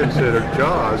 And I consider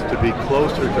Jaws to be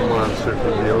closer to Monster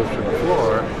from the Ocean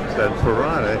Floor than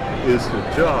Piranha is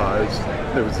to Jaws.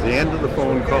 It was the end of the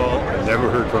phone call. I never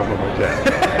heard from him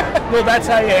again. Well, that's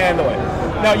how you handle it.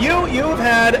 Now, you've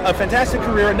had a fantastic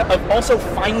career of also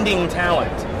finding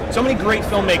talent. So many great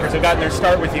filmmakers have gotten their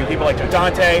start with you. People like Joe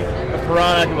Dante of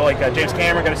Piranha, people like James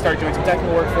Cameron got to start doing some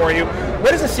technical work for you.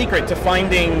 What is the secret to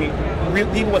finding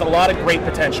people with a lot of great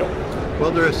potential? Well,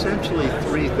 there are essentially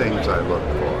three things I look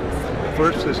for.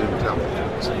 First is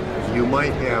intelligence. You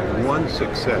might have one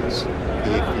success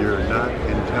if you're not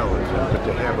intelligent, but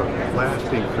to have a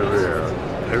lasting career,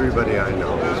 everybody I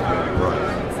know has been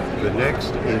right. The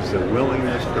next is the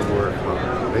willingness to work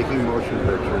hard. Making motion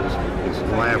pictures is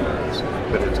glamorous,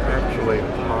 but it's actually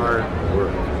hard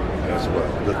work as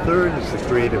well. The third is the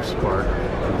creative spark,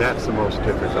 and that's the most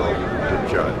difficult to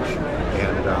judge.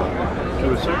 And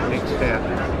to a certain extent,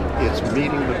 it's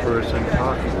meeting the person,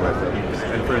 talking with them.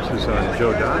 And for instance, on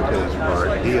Joe Dante's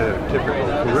part, he had a typical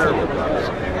career with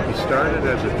us. He started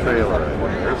as a trailer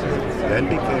editor, then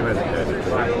became an editor,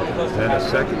 then a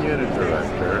second unit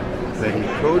director, then he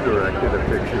co-directed a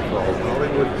picture called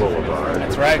Hollywood Boulevard.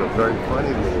 That's right. It's a very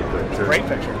funny little picture. Great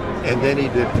picture. And then he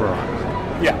did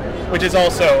Piranha. Yeah, which is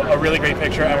also a really great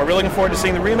picture, and we're really looking forward to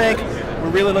seeing the remake. We're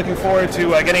really looking forward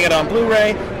to getting it on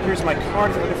Blu-ray. Here's my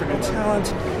card for looking for new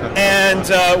talent.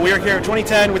 And we are here at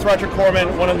 2010 with Roger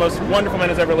Corman, one of the most wonderful men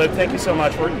who's ever lived. Thank you so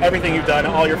much for everything you've done,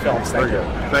 all your films. Thank you.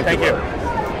 Thank you.